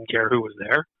corner. He didn't care who was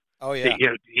there. Oh, yeah.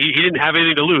 He didn't have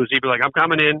anything to lose. He'd be like, "I'm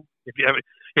coming in. If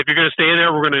you're going to stay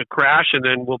there, we're going to crash, and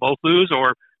then we'll both lose,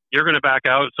 or you're going to back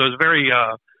out." So it's very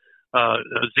a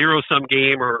zero-sum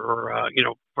game, or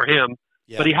for him.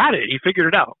 Yeah. But he had it. He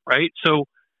figured it out, right? So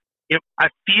I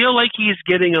feel like he's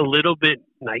getting a little bit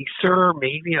nicer,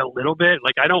 maybe a little bit.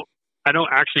 Like I don't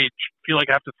actually feel like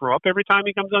I have to throw up every time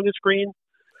he comes on the screen.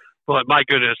 But my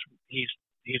goodness, he's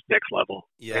next level.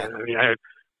 Yeah. And, I mean,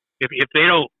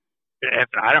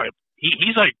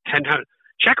 he's like 10 times.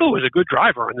 Checo was a good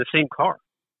driver on the same car,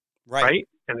 right?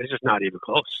 And it's just not even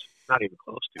close. Not even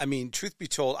close to. I mean, truth be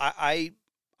told, I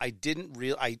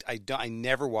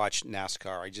never watched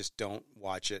NASCAR. I just don't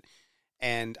watch it.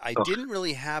 And I didn't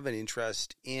really have an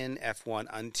interest in F1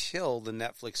 until the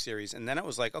Netflix series. And then it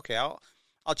was like, okay, I'll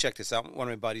check this out. One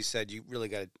of my buddies said, "You really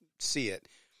got to see it."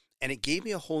 And it gave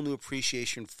me a whole new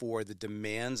appreciation for the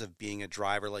demands of being a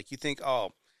driver. Like, you think, oh,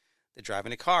 they're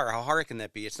driving a car. How hard can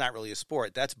that be? It's not really a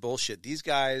sport. That's bullshit. These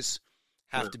guys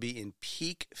have to be in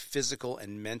peak physical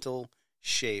and mental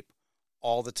shape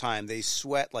all the time. They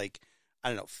sweat like,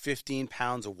 15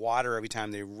 pounds of water every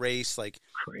time they race. Like,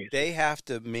 crazy. They have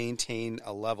to maintain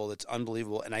a level that's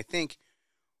unbelievable. And I think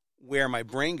where my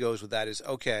brain goes with that is,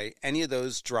 okay, any of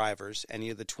those drivers, any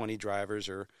of the 20 drivers,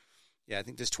 I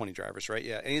think there's 20 drivers, right?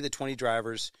 Yeah, any of the 20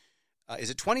 drivers, is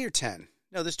it 20 or 10?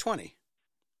 No, there's 20.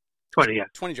 20, yeah.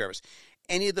 20 drivers.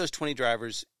 Any of those 20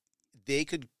 drivers, they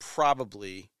could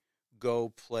probably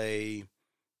go play,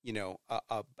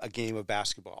 a game of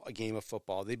basketball, a game of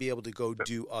football. They'd be able to go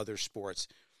do other sports.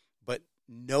 But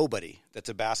nobody that's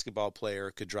a basketball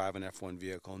player could drive an F1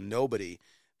 vehicle. Nobody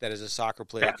that is a soccer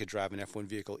player could drive an F1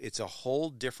 vehicle. It's a whole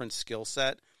different skill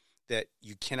set that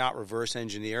you cannot reverse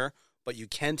engineer, but you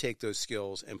can take those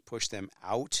skills and push them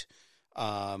out.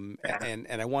 And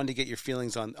I wanted to get your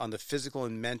feelings on the physical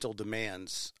and mental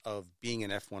demands of being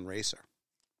an F1 racer.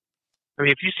 I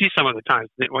mean, if you see some of the times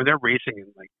when they're racing in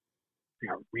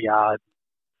Riyadh,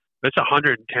 it's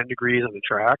 110 degrees on the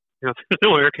track. There's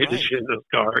no air conditioning in those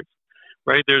cars,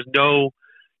 right? There's no.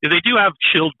 They do have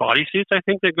chilled body suits. I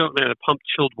think they pump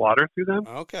chilled water through them.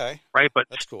 Okay, right, but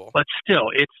that's cool. But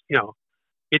still,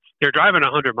 they're driving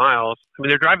 100 miles. I mean,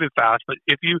 they're driving fast. But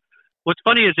what's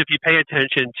funny is if you pay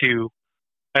attention to,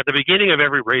 at the beginning of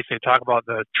every race, they talk about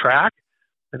the track,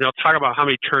 and they'll talk about how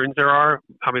many turns there are,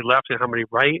 how many left and how many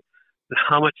right, and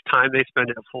how much time they spend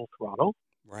at full throttle.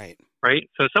 Right. Right.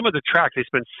 So some of the tracks, they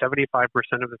spend 75%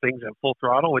 of the things at full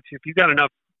throttle, which if you've got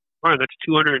enough, that's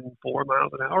 204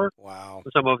 miles an hour. Wow. For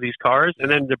some of these cars.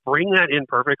 And then to bring that in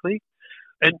perfectly.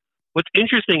 And what's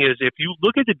interesting is if you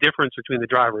look at the difference between the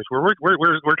drivers, we're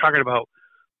talking about,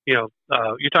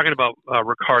 you're talking about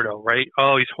Ricardo, right?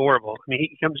 Oh, he's horrible. I mean,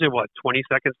 he comes in, 20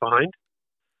 seconds behind?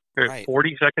 Or Right.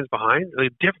 40 seconds behind?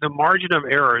 The margin of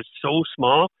error is so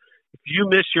small. If you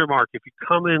miss your mark, if you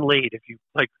come in late, if you,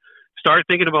 start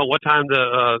thinking about what time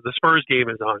the Spurs game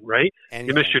is on, right? Anything.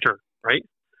 You missed your turn, right?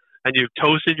 And you've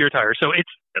toasted your tire. So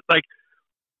it's like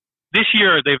this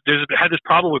year, they've had this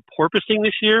problem with porpoising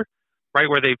this year, right,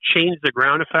 where they've changed the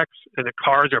ground effects and the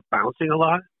cars are bouncing a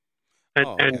lot. And,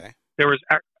 okay. and there was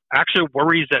actually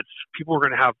worries that people were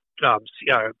going to have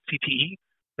CTE,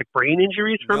 like brain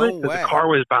injuries from it, because the car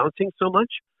was bouncing so much.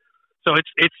 So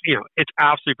it's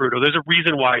absolutely brutal. There's a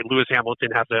reason why Lewis Hamilton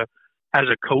has a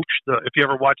coach. If you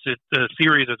ever watch the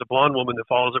series, there's a blonde woman that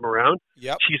follows him around.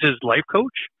 Yep. She's his life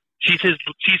coach. She's his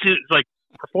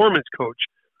performance coach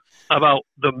about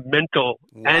the mental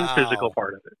and physical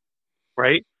part of it,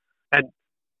 right? And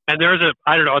there's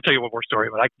I don't know. I'll tell you one more story,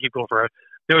 but I can keep going forever.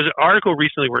 There was an article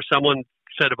recently where someone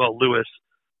said about Lewis,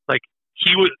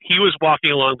 he was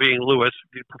walking along being Lewis,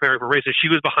 preparing for races. She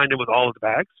was behind him with all of the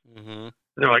bags. Mm-hmm.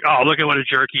 And they're like, oh, look at what a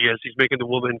jerk he is. He's making the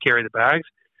woman carry the bags.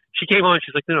 She came on.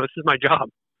 She's like, no, this is my job.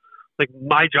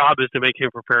 My job is to make him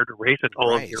prepared to race. That's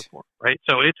all I'm here for, right?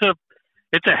 So it's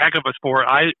a heck of a sport.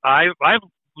 I've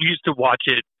used to watch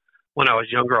it when I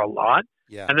was younger a lot,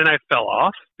 and then I fell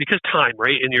off because time,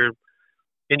 right? In your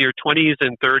 20s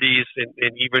and 30s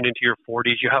and even into your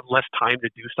 40s, you have less time to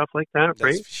do stuff like that,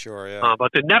 right? That's for sure, yeah.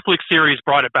 But the Netflix series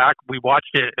brought it back. We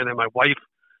watched it, and then my wife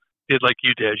did like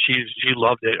you did. She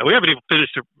loved it. We haven't even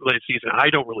finished the latest season. I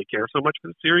don't really care so much for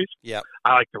the series. Yeah,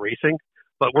 I like the racing,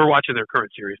 but we're watching their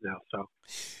current series now.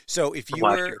 So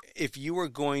if you were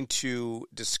going to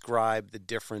describe the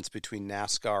difference between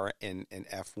NASCAR and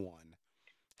F1,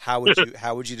 how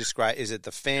would you describe? Is it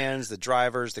the fans, the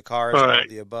drivers, the cars, all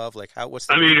the above?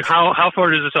 How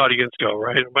far does this audience go?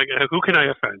 Right? Who can I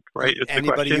offend? Right? It's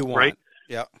anybody the question, you want. Right?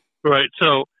 Yeah. Right.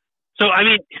 So I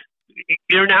mean,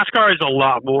 NASCAR is a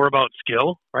lot more about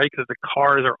skill, right? Because the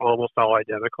cars are almost all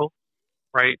identical,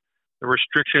 right? The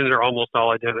restrictions are almost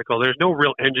all identical. There's no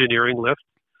real engineering lift,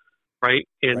 right?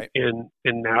 In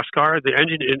NASCAR,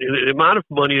 the amount of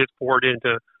money that's poured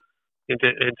into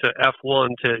F1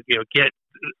 to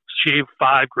shave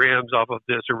 5 grams off of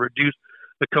this or reduce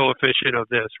the coefficient of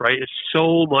this, right? It's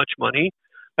so much money.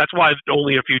 That's why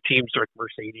only a few teams like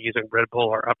Mercedes and Red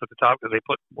Bull are up at the top, because they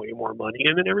put way more money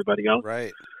in than everybody else.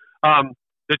 Right.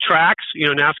 The tracks,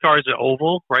 NASCAR is an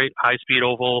oval, right? High speed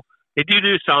oval. They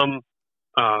do some.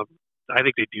 I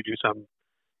think they do some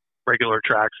regular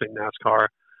tracks in NASCAR,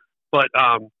 but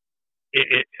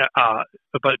it's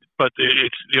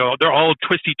they're all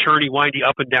twisty, turny, windy,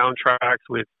 up and down tracks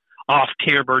with off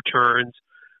camber turns.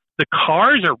 The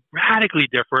cars are radically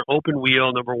different. Open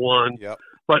wheel, number one. Yep.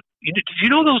 But did you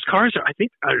know those cars are? I'm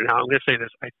going to say this.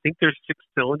 I think they're 6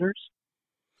 cylinders,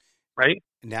 right?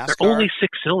 NASCAR? They're only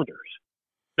 6 cylinders.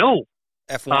 No.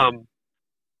 F1.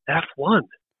 F1,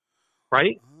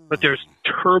 right? But there's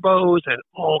turbos and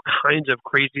all kinds of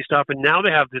crazy stuff. And now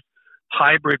they have this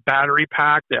hybrid battery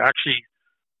pack that actually,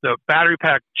 the battery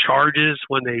pack charges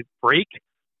when they brake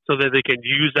so that they can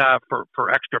use that for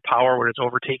extra power when it's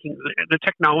overtaking. The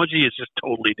technology is just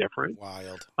totally different.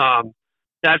 Wild.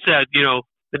 That said, the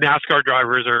NASCAR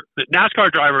drivers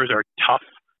are tough,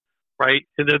 right?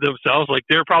 And they're themselves,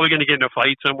 they're probably going to get in a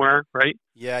fight somewhere, right?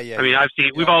 Yeah. I mean,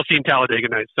 we've all seen Talladega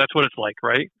Nights. That's what it's like,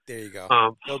 right? There you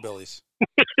go. Hillbillies.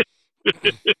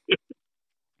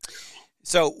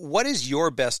 So, what is your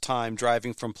best time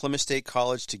driving from Plymouth State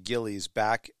College to Gillies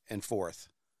back and forth?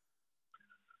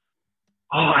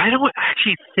 Oh, I don't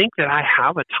actually think that I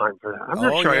have a time for that. I'm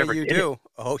not sure I ever did. You do.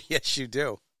 Oh, yes, you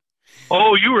do.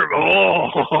 Oh, you were.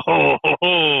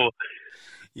 Oh.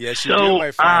 Yes, you do,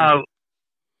 my friend.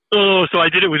 So I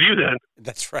did it with you then.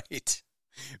 That's right.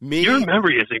 Your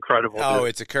memory is incredible. Oh, dude.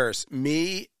 It's a curse.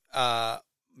 Me,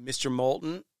 Mr.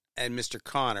 Moulton, and Mr.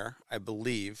 Connor, I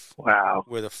believe,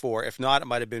 were the 4. If not, it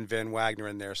might have been Van Wagner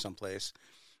in there someplace.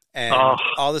 And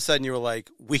all of a sudden you were like,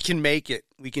 we can make it.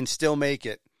 We can still make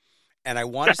it. And I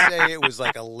want to say it was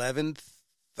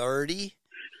 11:30.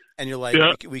 And you're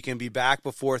like, we can be back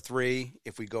before 3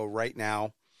 if we go right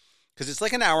now. Because it's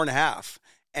like an hour and a half.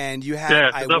 And you had,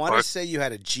 I want to say you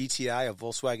had a GTI, a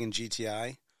Volkswagen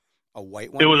GTI, a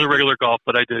white one. It was a regular Golf,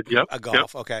 but I did, A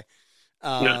Golf, okay.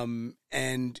 And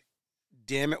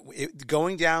damn it,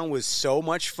 going down was so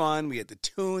much fun. We had the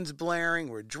tunes blaring.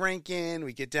 We're drinking.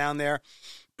 We get down there.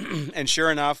 And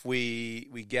sure enough,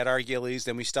 we get our Gillies.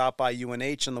 Then we stopped by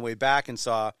UNH on the way back and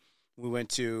we went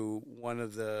to one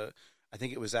of the, I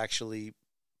think it was actually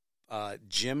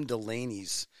Jim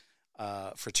Delaney's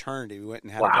fraternity. We went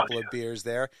and had a couple of beers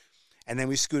there. And then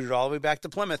we scooted all the way back to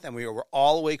Plymouth, and we were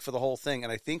all awake for the whole thing.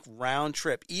 And I think round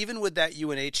trip, even with that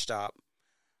UNH stop,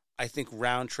 I think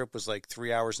round trip was like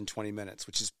 3 hours and 20 minutes,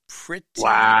 which is pretty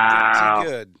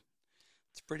good.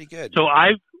 It's pretty good. So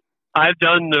I've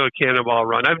done the Cannonball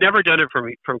Run. I've never done it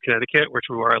from Connecticut, which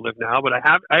is where I live now, but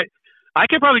I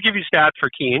can probably give you stats for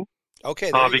Keene.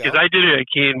 Okay, because I did it at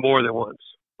Keene more than once,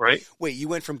 right? Wait, you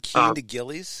went from Keene to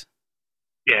Gillies?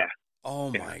 Yeah.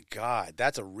 Oh my God,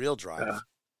 that's a real drive.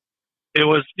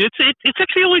 It's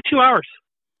actually only 2 hours,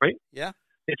 right? Yeah.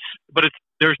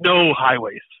 There's no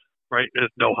highways, right? There's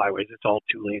no highways. It's all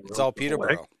 2-lane. It's all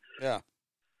Peterborough. Yeah.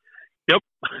 Yep.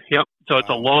 So it's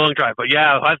a long drive, but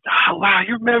yeah, wow,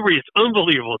 your memory is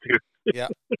unbelievable, dude. Yeah.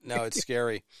 No, it's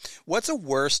scary. What's a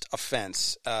worst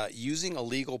offense? Using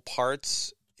illegal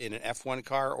parts in an F1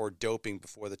 car or doping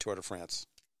before the Tour de France?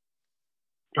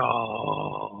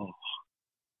 Oh.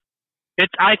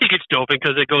 I think it's doping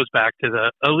because it goes back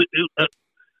to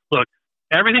look,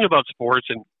 everything about sports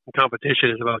and competition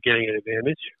is about getting an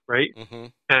advantage, right? Mm-hmm.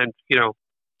 And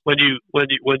when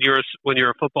you're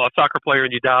a soccer player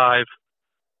and you dive,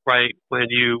 right? When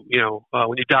you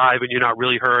dive and you're not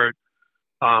really hurt,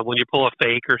 when you pull a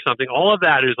fake or something, all of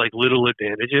that is like little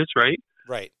advantages, right?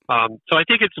 Right. So I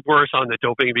think it's worse on the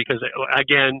doping because,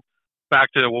 again,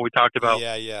 back to what we talked about.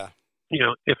 Yeah.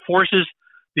 It forces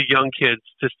the young kids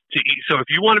to eat. So if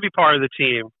you want to be part of the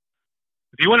team,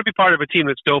 if you want to be part of a team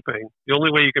that's doping, the only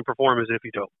way you can perform is if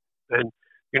you dope. And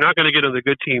you're not going to get on the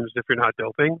good teams if you're not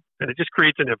doping. And it just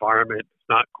creates an environment that's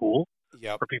not cool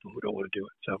for people who don't want to do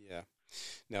it. So yeah.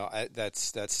 No,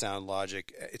 that's sound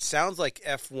logic. It sounds like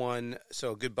F1.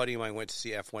 So a good buddy of mine went to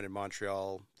see F1 in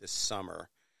Montreal this summer.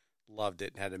 Loved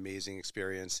it and had an amazing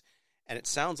experience. And it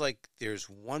sounds like there's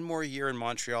one more year in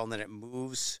Montreal, and then it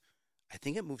moves. I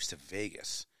think it moves to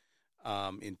Vegas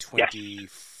in 24.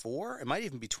 Yes. It might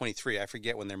even be 23. I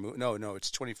forget when they're moving. No, it's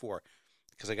 24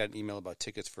 because I got an email about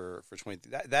tickets for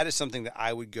 23. That is something that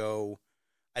I would go.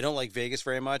 I don't like Vegas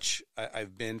very much.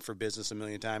 I've been for business a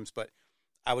million times, but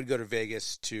I would go to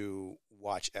Vegas to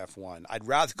watch F1. I'd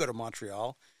rather go to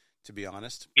Montreal, to be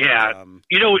honest. Yeah. I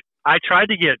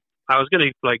was going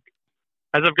to,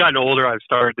 as I've gotten older, I've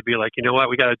started to be like, you know what,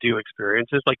 we got to do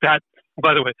experiences like that.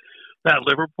 By the way, that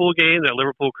Liverpool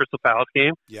Crystal Palace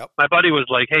game. Yep. My buddy was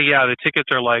like, hey, yeah, the tickets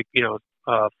are like,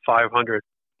 500,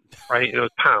 right? It was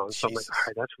pounds. So I'm like, all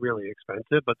right, that's really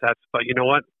expensive, but you know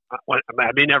what?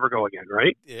 I may never go again,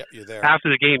 right? Yeah, you're there. After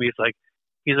the game, he's like,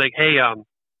 hey,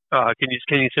 can you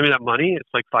send me that money? It's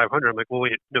like 500. I'm like, well,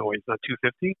 wait, no, it's not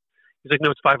 250. He's like,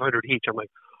 no, it's 500 each. I'm like,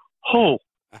 oh,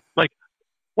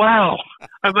 wow,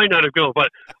 I might not have gone, but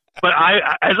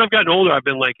as I've gotten older, I've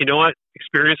been like, you know what,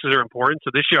 experiences are important.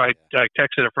 So this year, I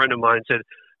texted a friend of mine and said,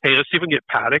 hey, let's see if we can get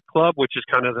Paddock Club, which is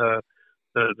kind of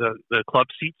the club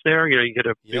seats there. You get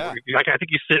I think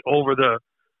you sit over the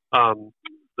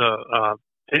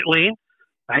pit lane.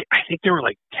 I think they were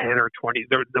like 10 or 20.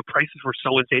 The prices were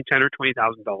so insane, $10,000 or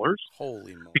 $20,000.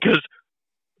 Holy moly! Because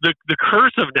the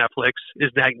curse of Netflix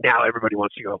is that now everybody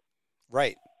wants to go.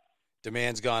 Right.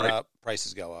 Demand's gone up,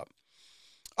 prices go up.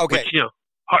 Okay. Which,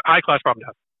 high class problem to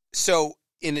have. So,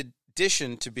 in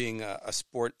addition to being a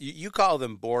sport, you call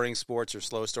them boring sports or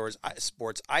slow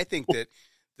sports. I think that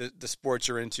the sports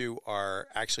you're into are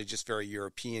actually just very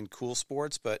European cool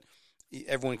sports, but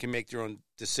everyone can make their own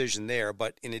decision there.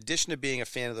 But in addition to being a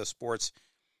fan of those sports,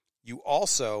 you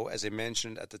also, as I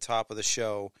mentioned at the top of the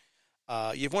show,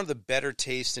 you have one of the better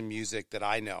tastes in music that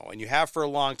I know, and you have for a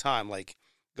long time, like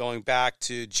going back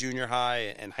to junior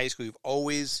high and high school.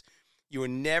 You were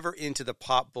never into the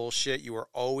pop bullshit. You were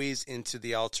always into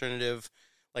the alternative,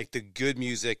 like the good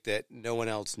music that no one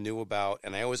else knew about,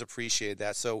 and I always appreciated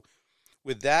that. So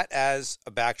with that as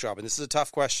a backdrop, and this is a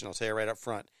tough question, I'll tell you right up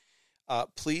front,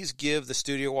 please give the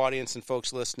studio audience and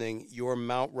folks listening your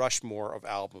Mount Rushmore of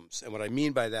albums. And what I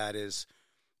mean by that is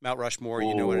Mount Rushmore,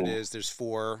 you know what it is. There's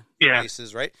 4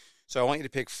 places, right? So I want you to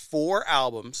pick 4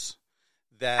 albums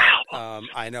that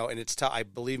I know, and it's tough.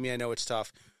 Believe me, I know it's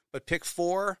tough. But pick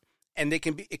 4, and it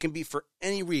can be for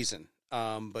any reason.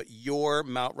 But your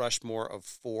Mount Rushmore of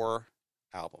 4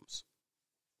 albums.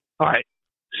 All right.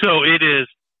 So it is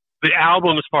the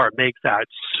albums part makes that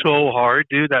so hard,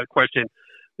 dude. That question.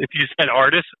 If you said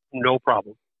artists, no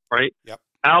problem, right? Yep.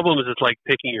 Albums is like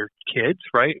picking your kids,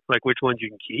 right? Like which ones you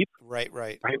can keep. Right.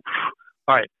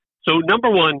 All right. So number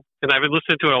 1, and I've been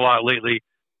listening to it a lot lately,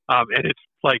 and it's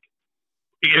like,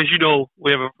 as you know,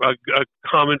 we have a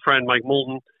common friend, Mike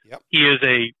Moulton. Yep. He is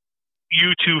a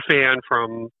U2 fan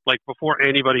from like before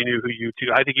anybody knew who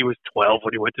U2. I think he was 12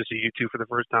 when he went to see U2 for the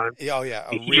first time. Oh yeah,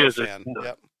 a real fan.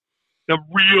 Yep. A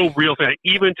real fan,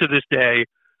 even to this day,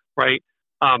 right?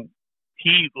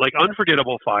 like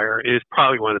Unforgettable Fire is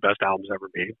probably one of the best albums ever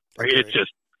made. Right? Agreed. It's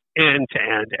just end to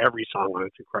end, every song on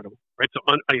it's incredible. Right? So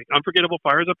Unforgettable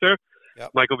Fire is up there.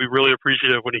 Yep. Mike will be really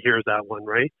appreciative when he hears that one.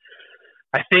 Right?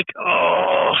 I think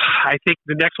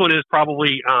the next one is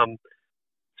probably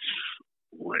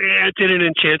Enchanted and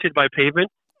Enchanted by Pavement,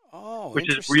 which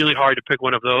is really hard to pick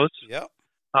one of those. Yep.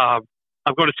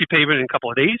 I'm going to see Pavement in a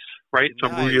couple of days, right? So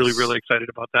I'm really, really excited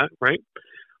about that, right?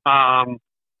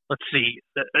 Let's see.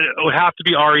 It would have to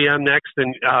be REM next.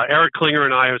 And Eric Klinger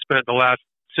and I have spent the last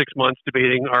 6 months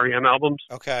debating REM albums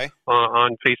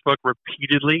on Facebook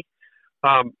repeatedly.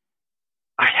 I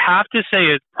have to say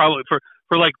it's probably,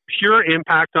 for like pure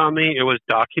impact on me, it was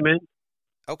Document.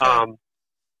 Okay.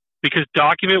 Because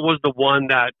Document was the one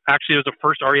that actually was the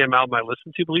first REM album I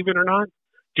listened to, believe it or not.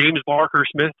 James Barker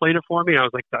Smith played it for me. I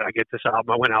was like, I get this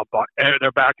album. I went out, bought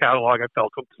their back catalog. I fell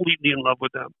completely in love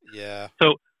with them. Yeah.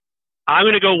 So I'm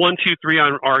going to go 1, 2, 3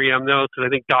 on REM though, because I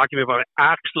think Document. But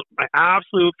my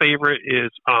absolute favorite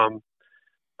is I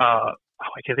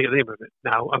can't think of the name of it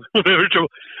now.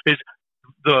 Is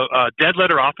the Dead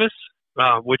Letter Office,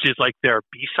 which is like their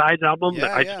B-sides album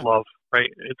that I just love. Right,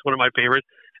 it's one of my favorites.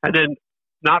 And then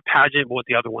not Pageant, but what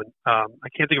the other one? I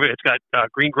can't think of it. It's got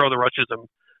Green Grow the Rushes. I'm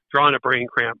drawing a brain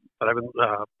cramp, but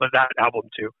but that album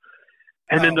too.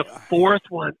 And then the fourth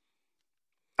one,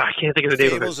 I can't think of the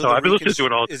name of it. So I've been listening to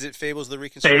it all. Is it Fables of the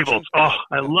Reconstruction? Fables. Oh,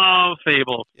 I love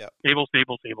Fables. Yeah. Fables.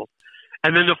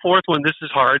 And then the fourth one, this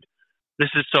is hard. This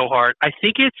is so hard. I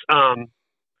think it's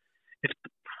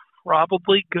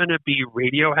probably going to be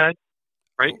Radiohead,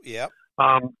 right? Yeah.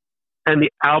 And the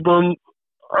album,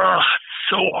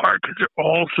 so hard because they're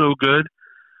all so good.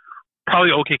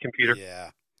 Probably OK Computer.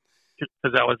 Yeah.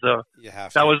 Because that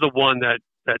was the one that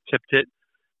tipped it.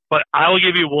 But I'll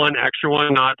give you one extra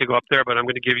one, not to go up there, but I'm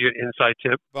going to give you an inside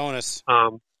tip. Bonus.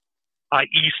 I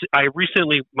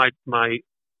recently one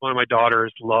of my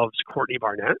daughters loves Courtney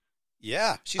Barnett.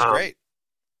 Yeah, she's great.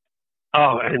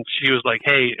 Oh, and she was like,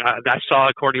 "Hey, I saw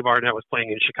Courtney Barnett was playing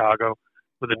in Chicago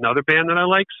with another band that I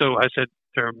like." So I said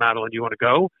to her, "Madeline, do you want to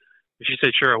go?" And she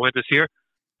said, "Sure." I went this year.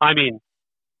 I mean,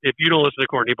 if you don't listen to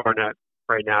Courtney Barnett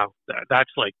right now,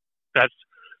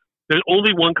 there's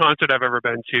only one concert I've ever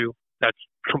been to that's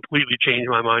completely changed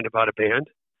my mind about a band,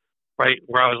 right?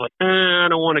 Where I was like, I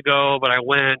don't want to go, but I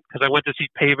went because I went to see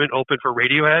Pavement open for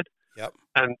Radiohead. Yep.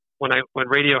 And when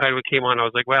Radiohead came on, I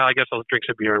was like, well, I guess I'll drink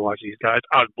some beer and watch these guys.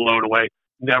 I was blown away.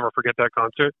 Never forget that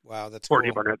concert. Wow, that's Courtney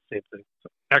cool. Barnett, same thing. So,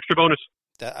 extra bonus.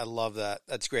 I love that.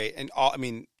 That's great. And I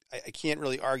mean, I can't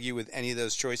really argue with any of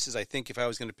those choices. I think if I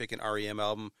was going to pick an REM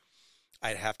album,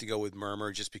 I'd have to go with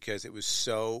Murmur just because it was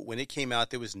when it came out,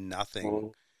 there was nothing. Mm-hmm.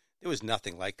 There was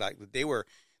nothing like that. They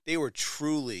were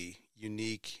truly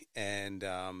unique. And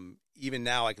even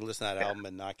now I can listen to that album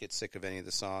and not get sick of any of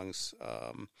the songs.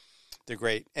 They're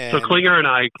great. And, so Klinger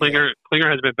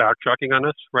has been backtracking on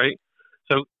us, right?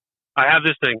 So I have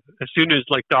this thing. As soon as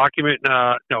like Document,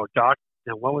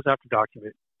 what was after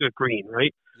Document? Green,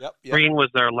 right? Yep. Green was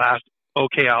their last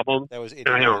OK album. That was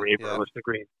 89. And I don't even listen to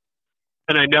Green.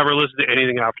 And I never listened to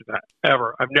anything after that,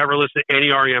 ever. I've never listened to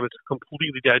any REM. It's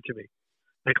completely dead to me.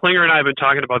 And Klinger and I have been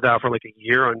talking about that for like a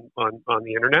year on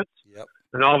the internet. Yep.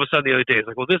 And all of a sudden the other day, it's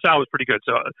like, well, this album's pretty good.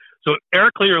 So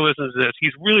Eric Klinger listens to this.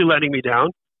 He's really letting me down,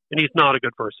 and he's not a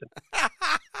good person.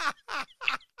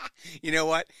 You know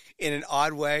what? In an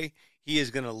odd way, he is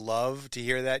going to love to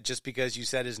hear that just because you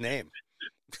said his name.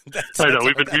 I know.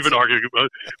 We've been arguing about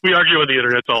it. We argue on the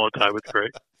internet all the time. It's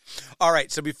great. All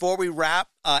right. So before we wrap,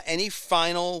 any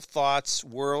final thoughts,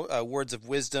 words of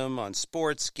wisdom on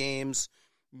sports, games,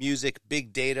 music,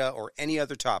 big data, or any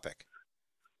other topic?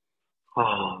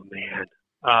 Oh, man.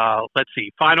 Let's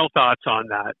see. Final thoughts on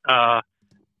that.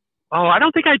 I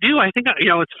don't think I do. I think,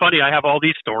 it's funny. I have all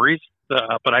these stories,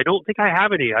 but I don't think I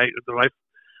have any. I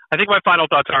think my final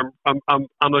thoughts are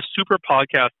I'm a super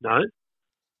podcast nut.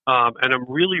 And I'm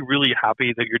really, really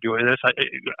happy that you're doing this.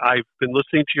 I've been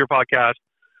listening to your podcast.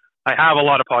 I have a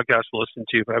lot of podcasts to listen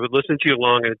to, but I've been listening to you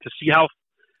long, and to see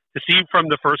from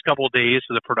the first couple of days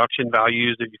to the production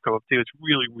values that you've come up to, it's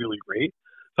really, really great.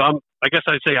 So I guess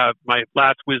I'd say my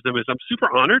last wisdom is I'm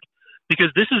super honored because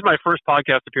this is my first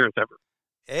podcast appearance ever.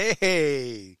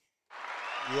 Hey,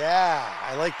 yeah,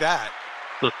 I like that.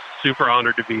 So super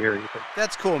honored to be here, Ethan.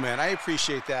 That's cool, man. I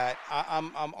appreciate that.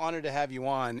 I'm honored to have you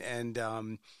on, and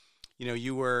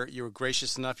you were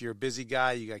gracious enough. You're a busy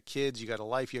guy. You got kids. You got a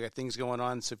life. You got things going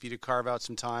on. So for you to carve out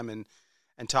some time and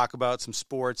talk about some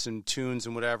sports and tunes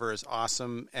and whatever is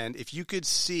awesome. And if you could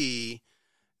see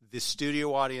the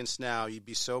studio audience now, you'd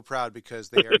be so proud because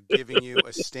they are giving you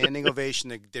a standing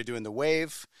ovation. They're doing the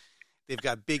wave. They've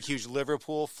got big, huge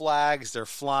Liverpool flags. They're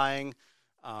flying.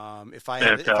 If I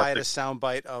had a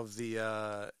soundbite of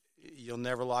the "You'll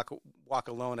Never Walk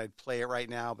Alone," I'd play it right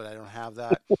now, but I don't have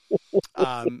that.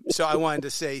 So I wanted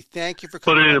to say thank you for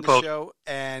coming on the show,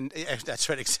 and that's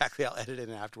right, exactly. I'll edit it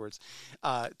in afterwards.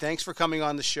 Thanks for coming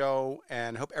on the show,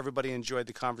 and hope everybody enjoyed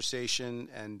the conversation.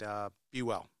 And be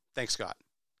well. Thanks, Scott.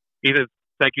 Ethan,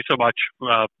 thank you so much.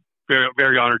 Very,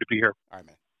 very honored to be here. All right,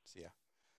 man.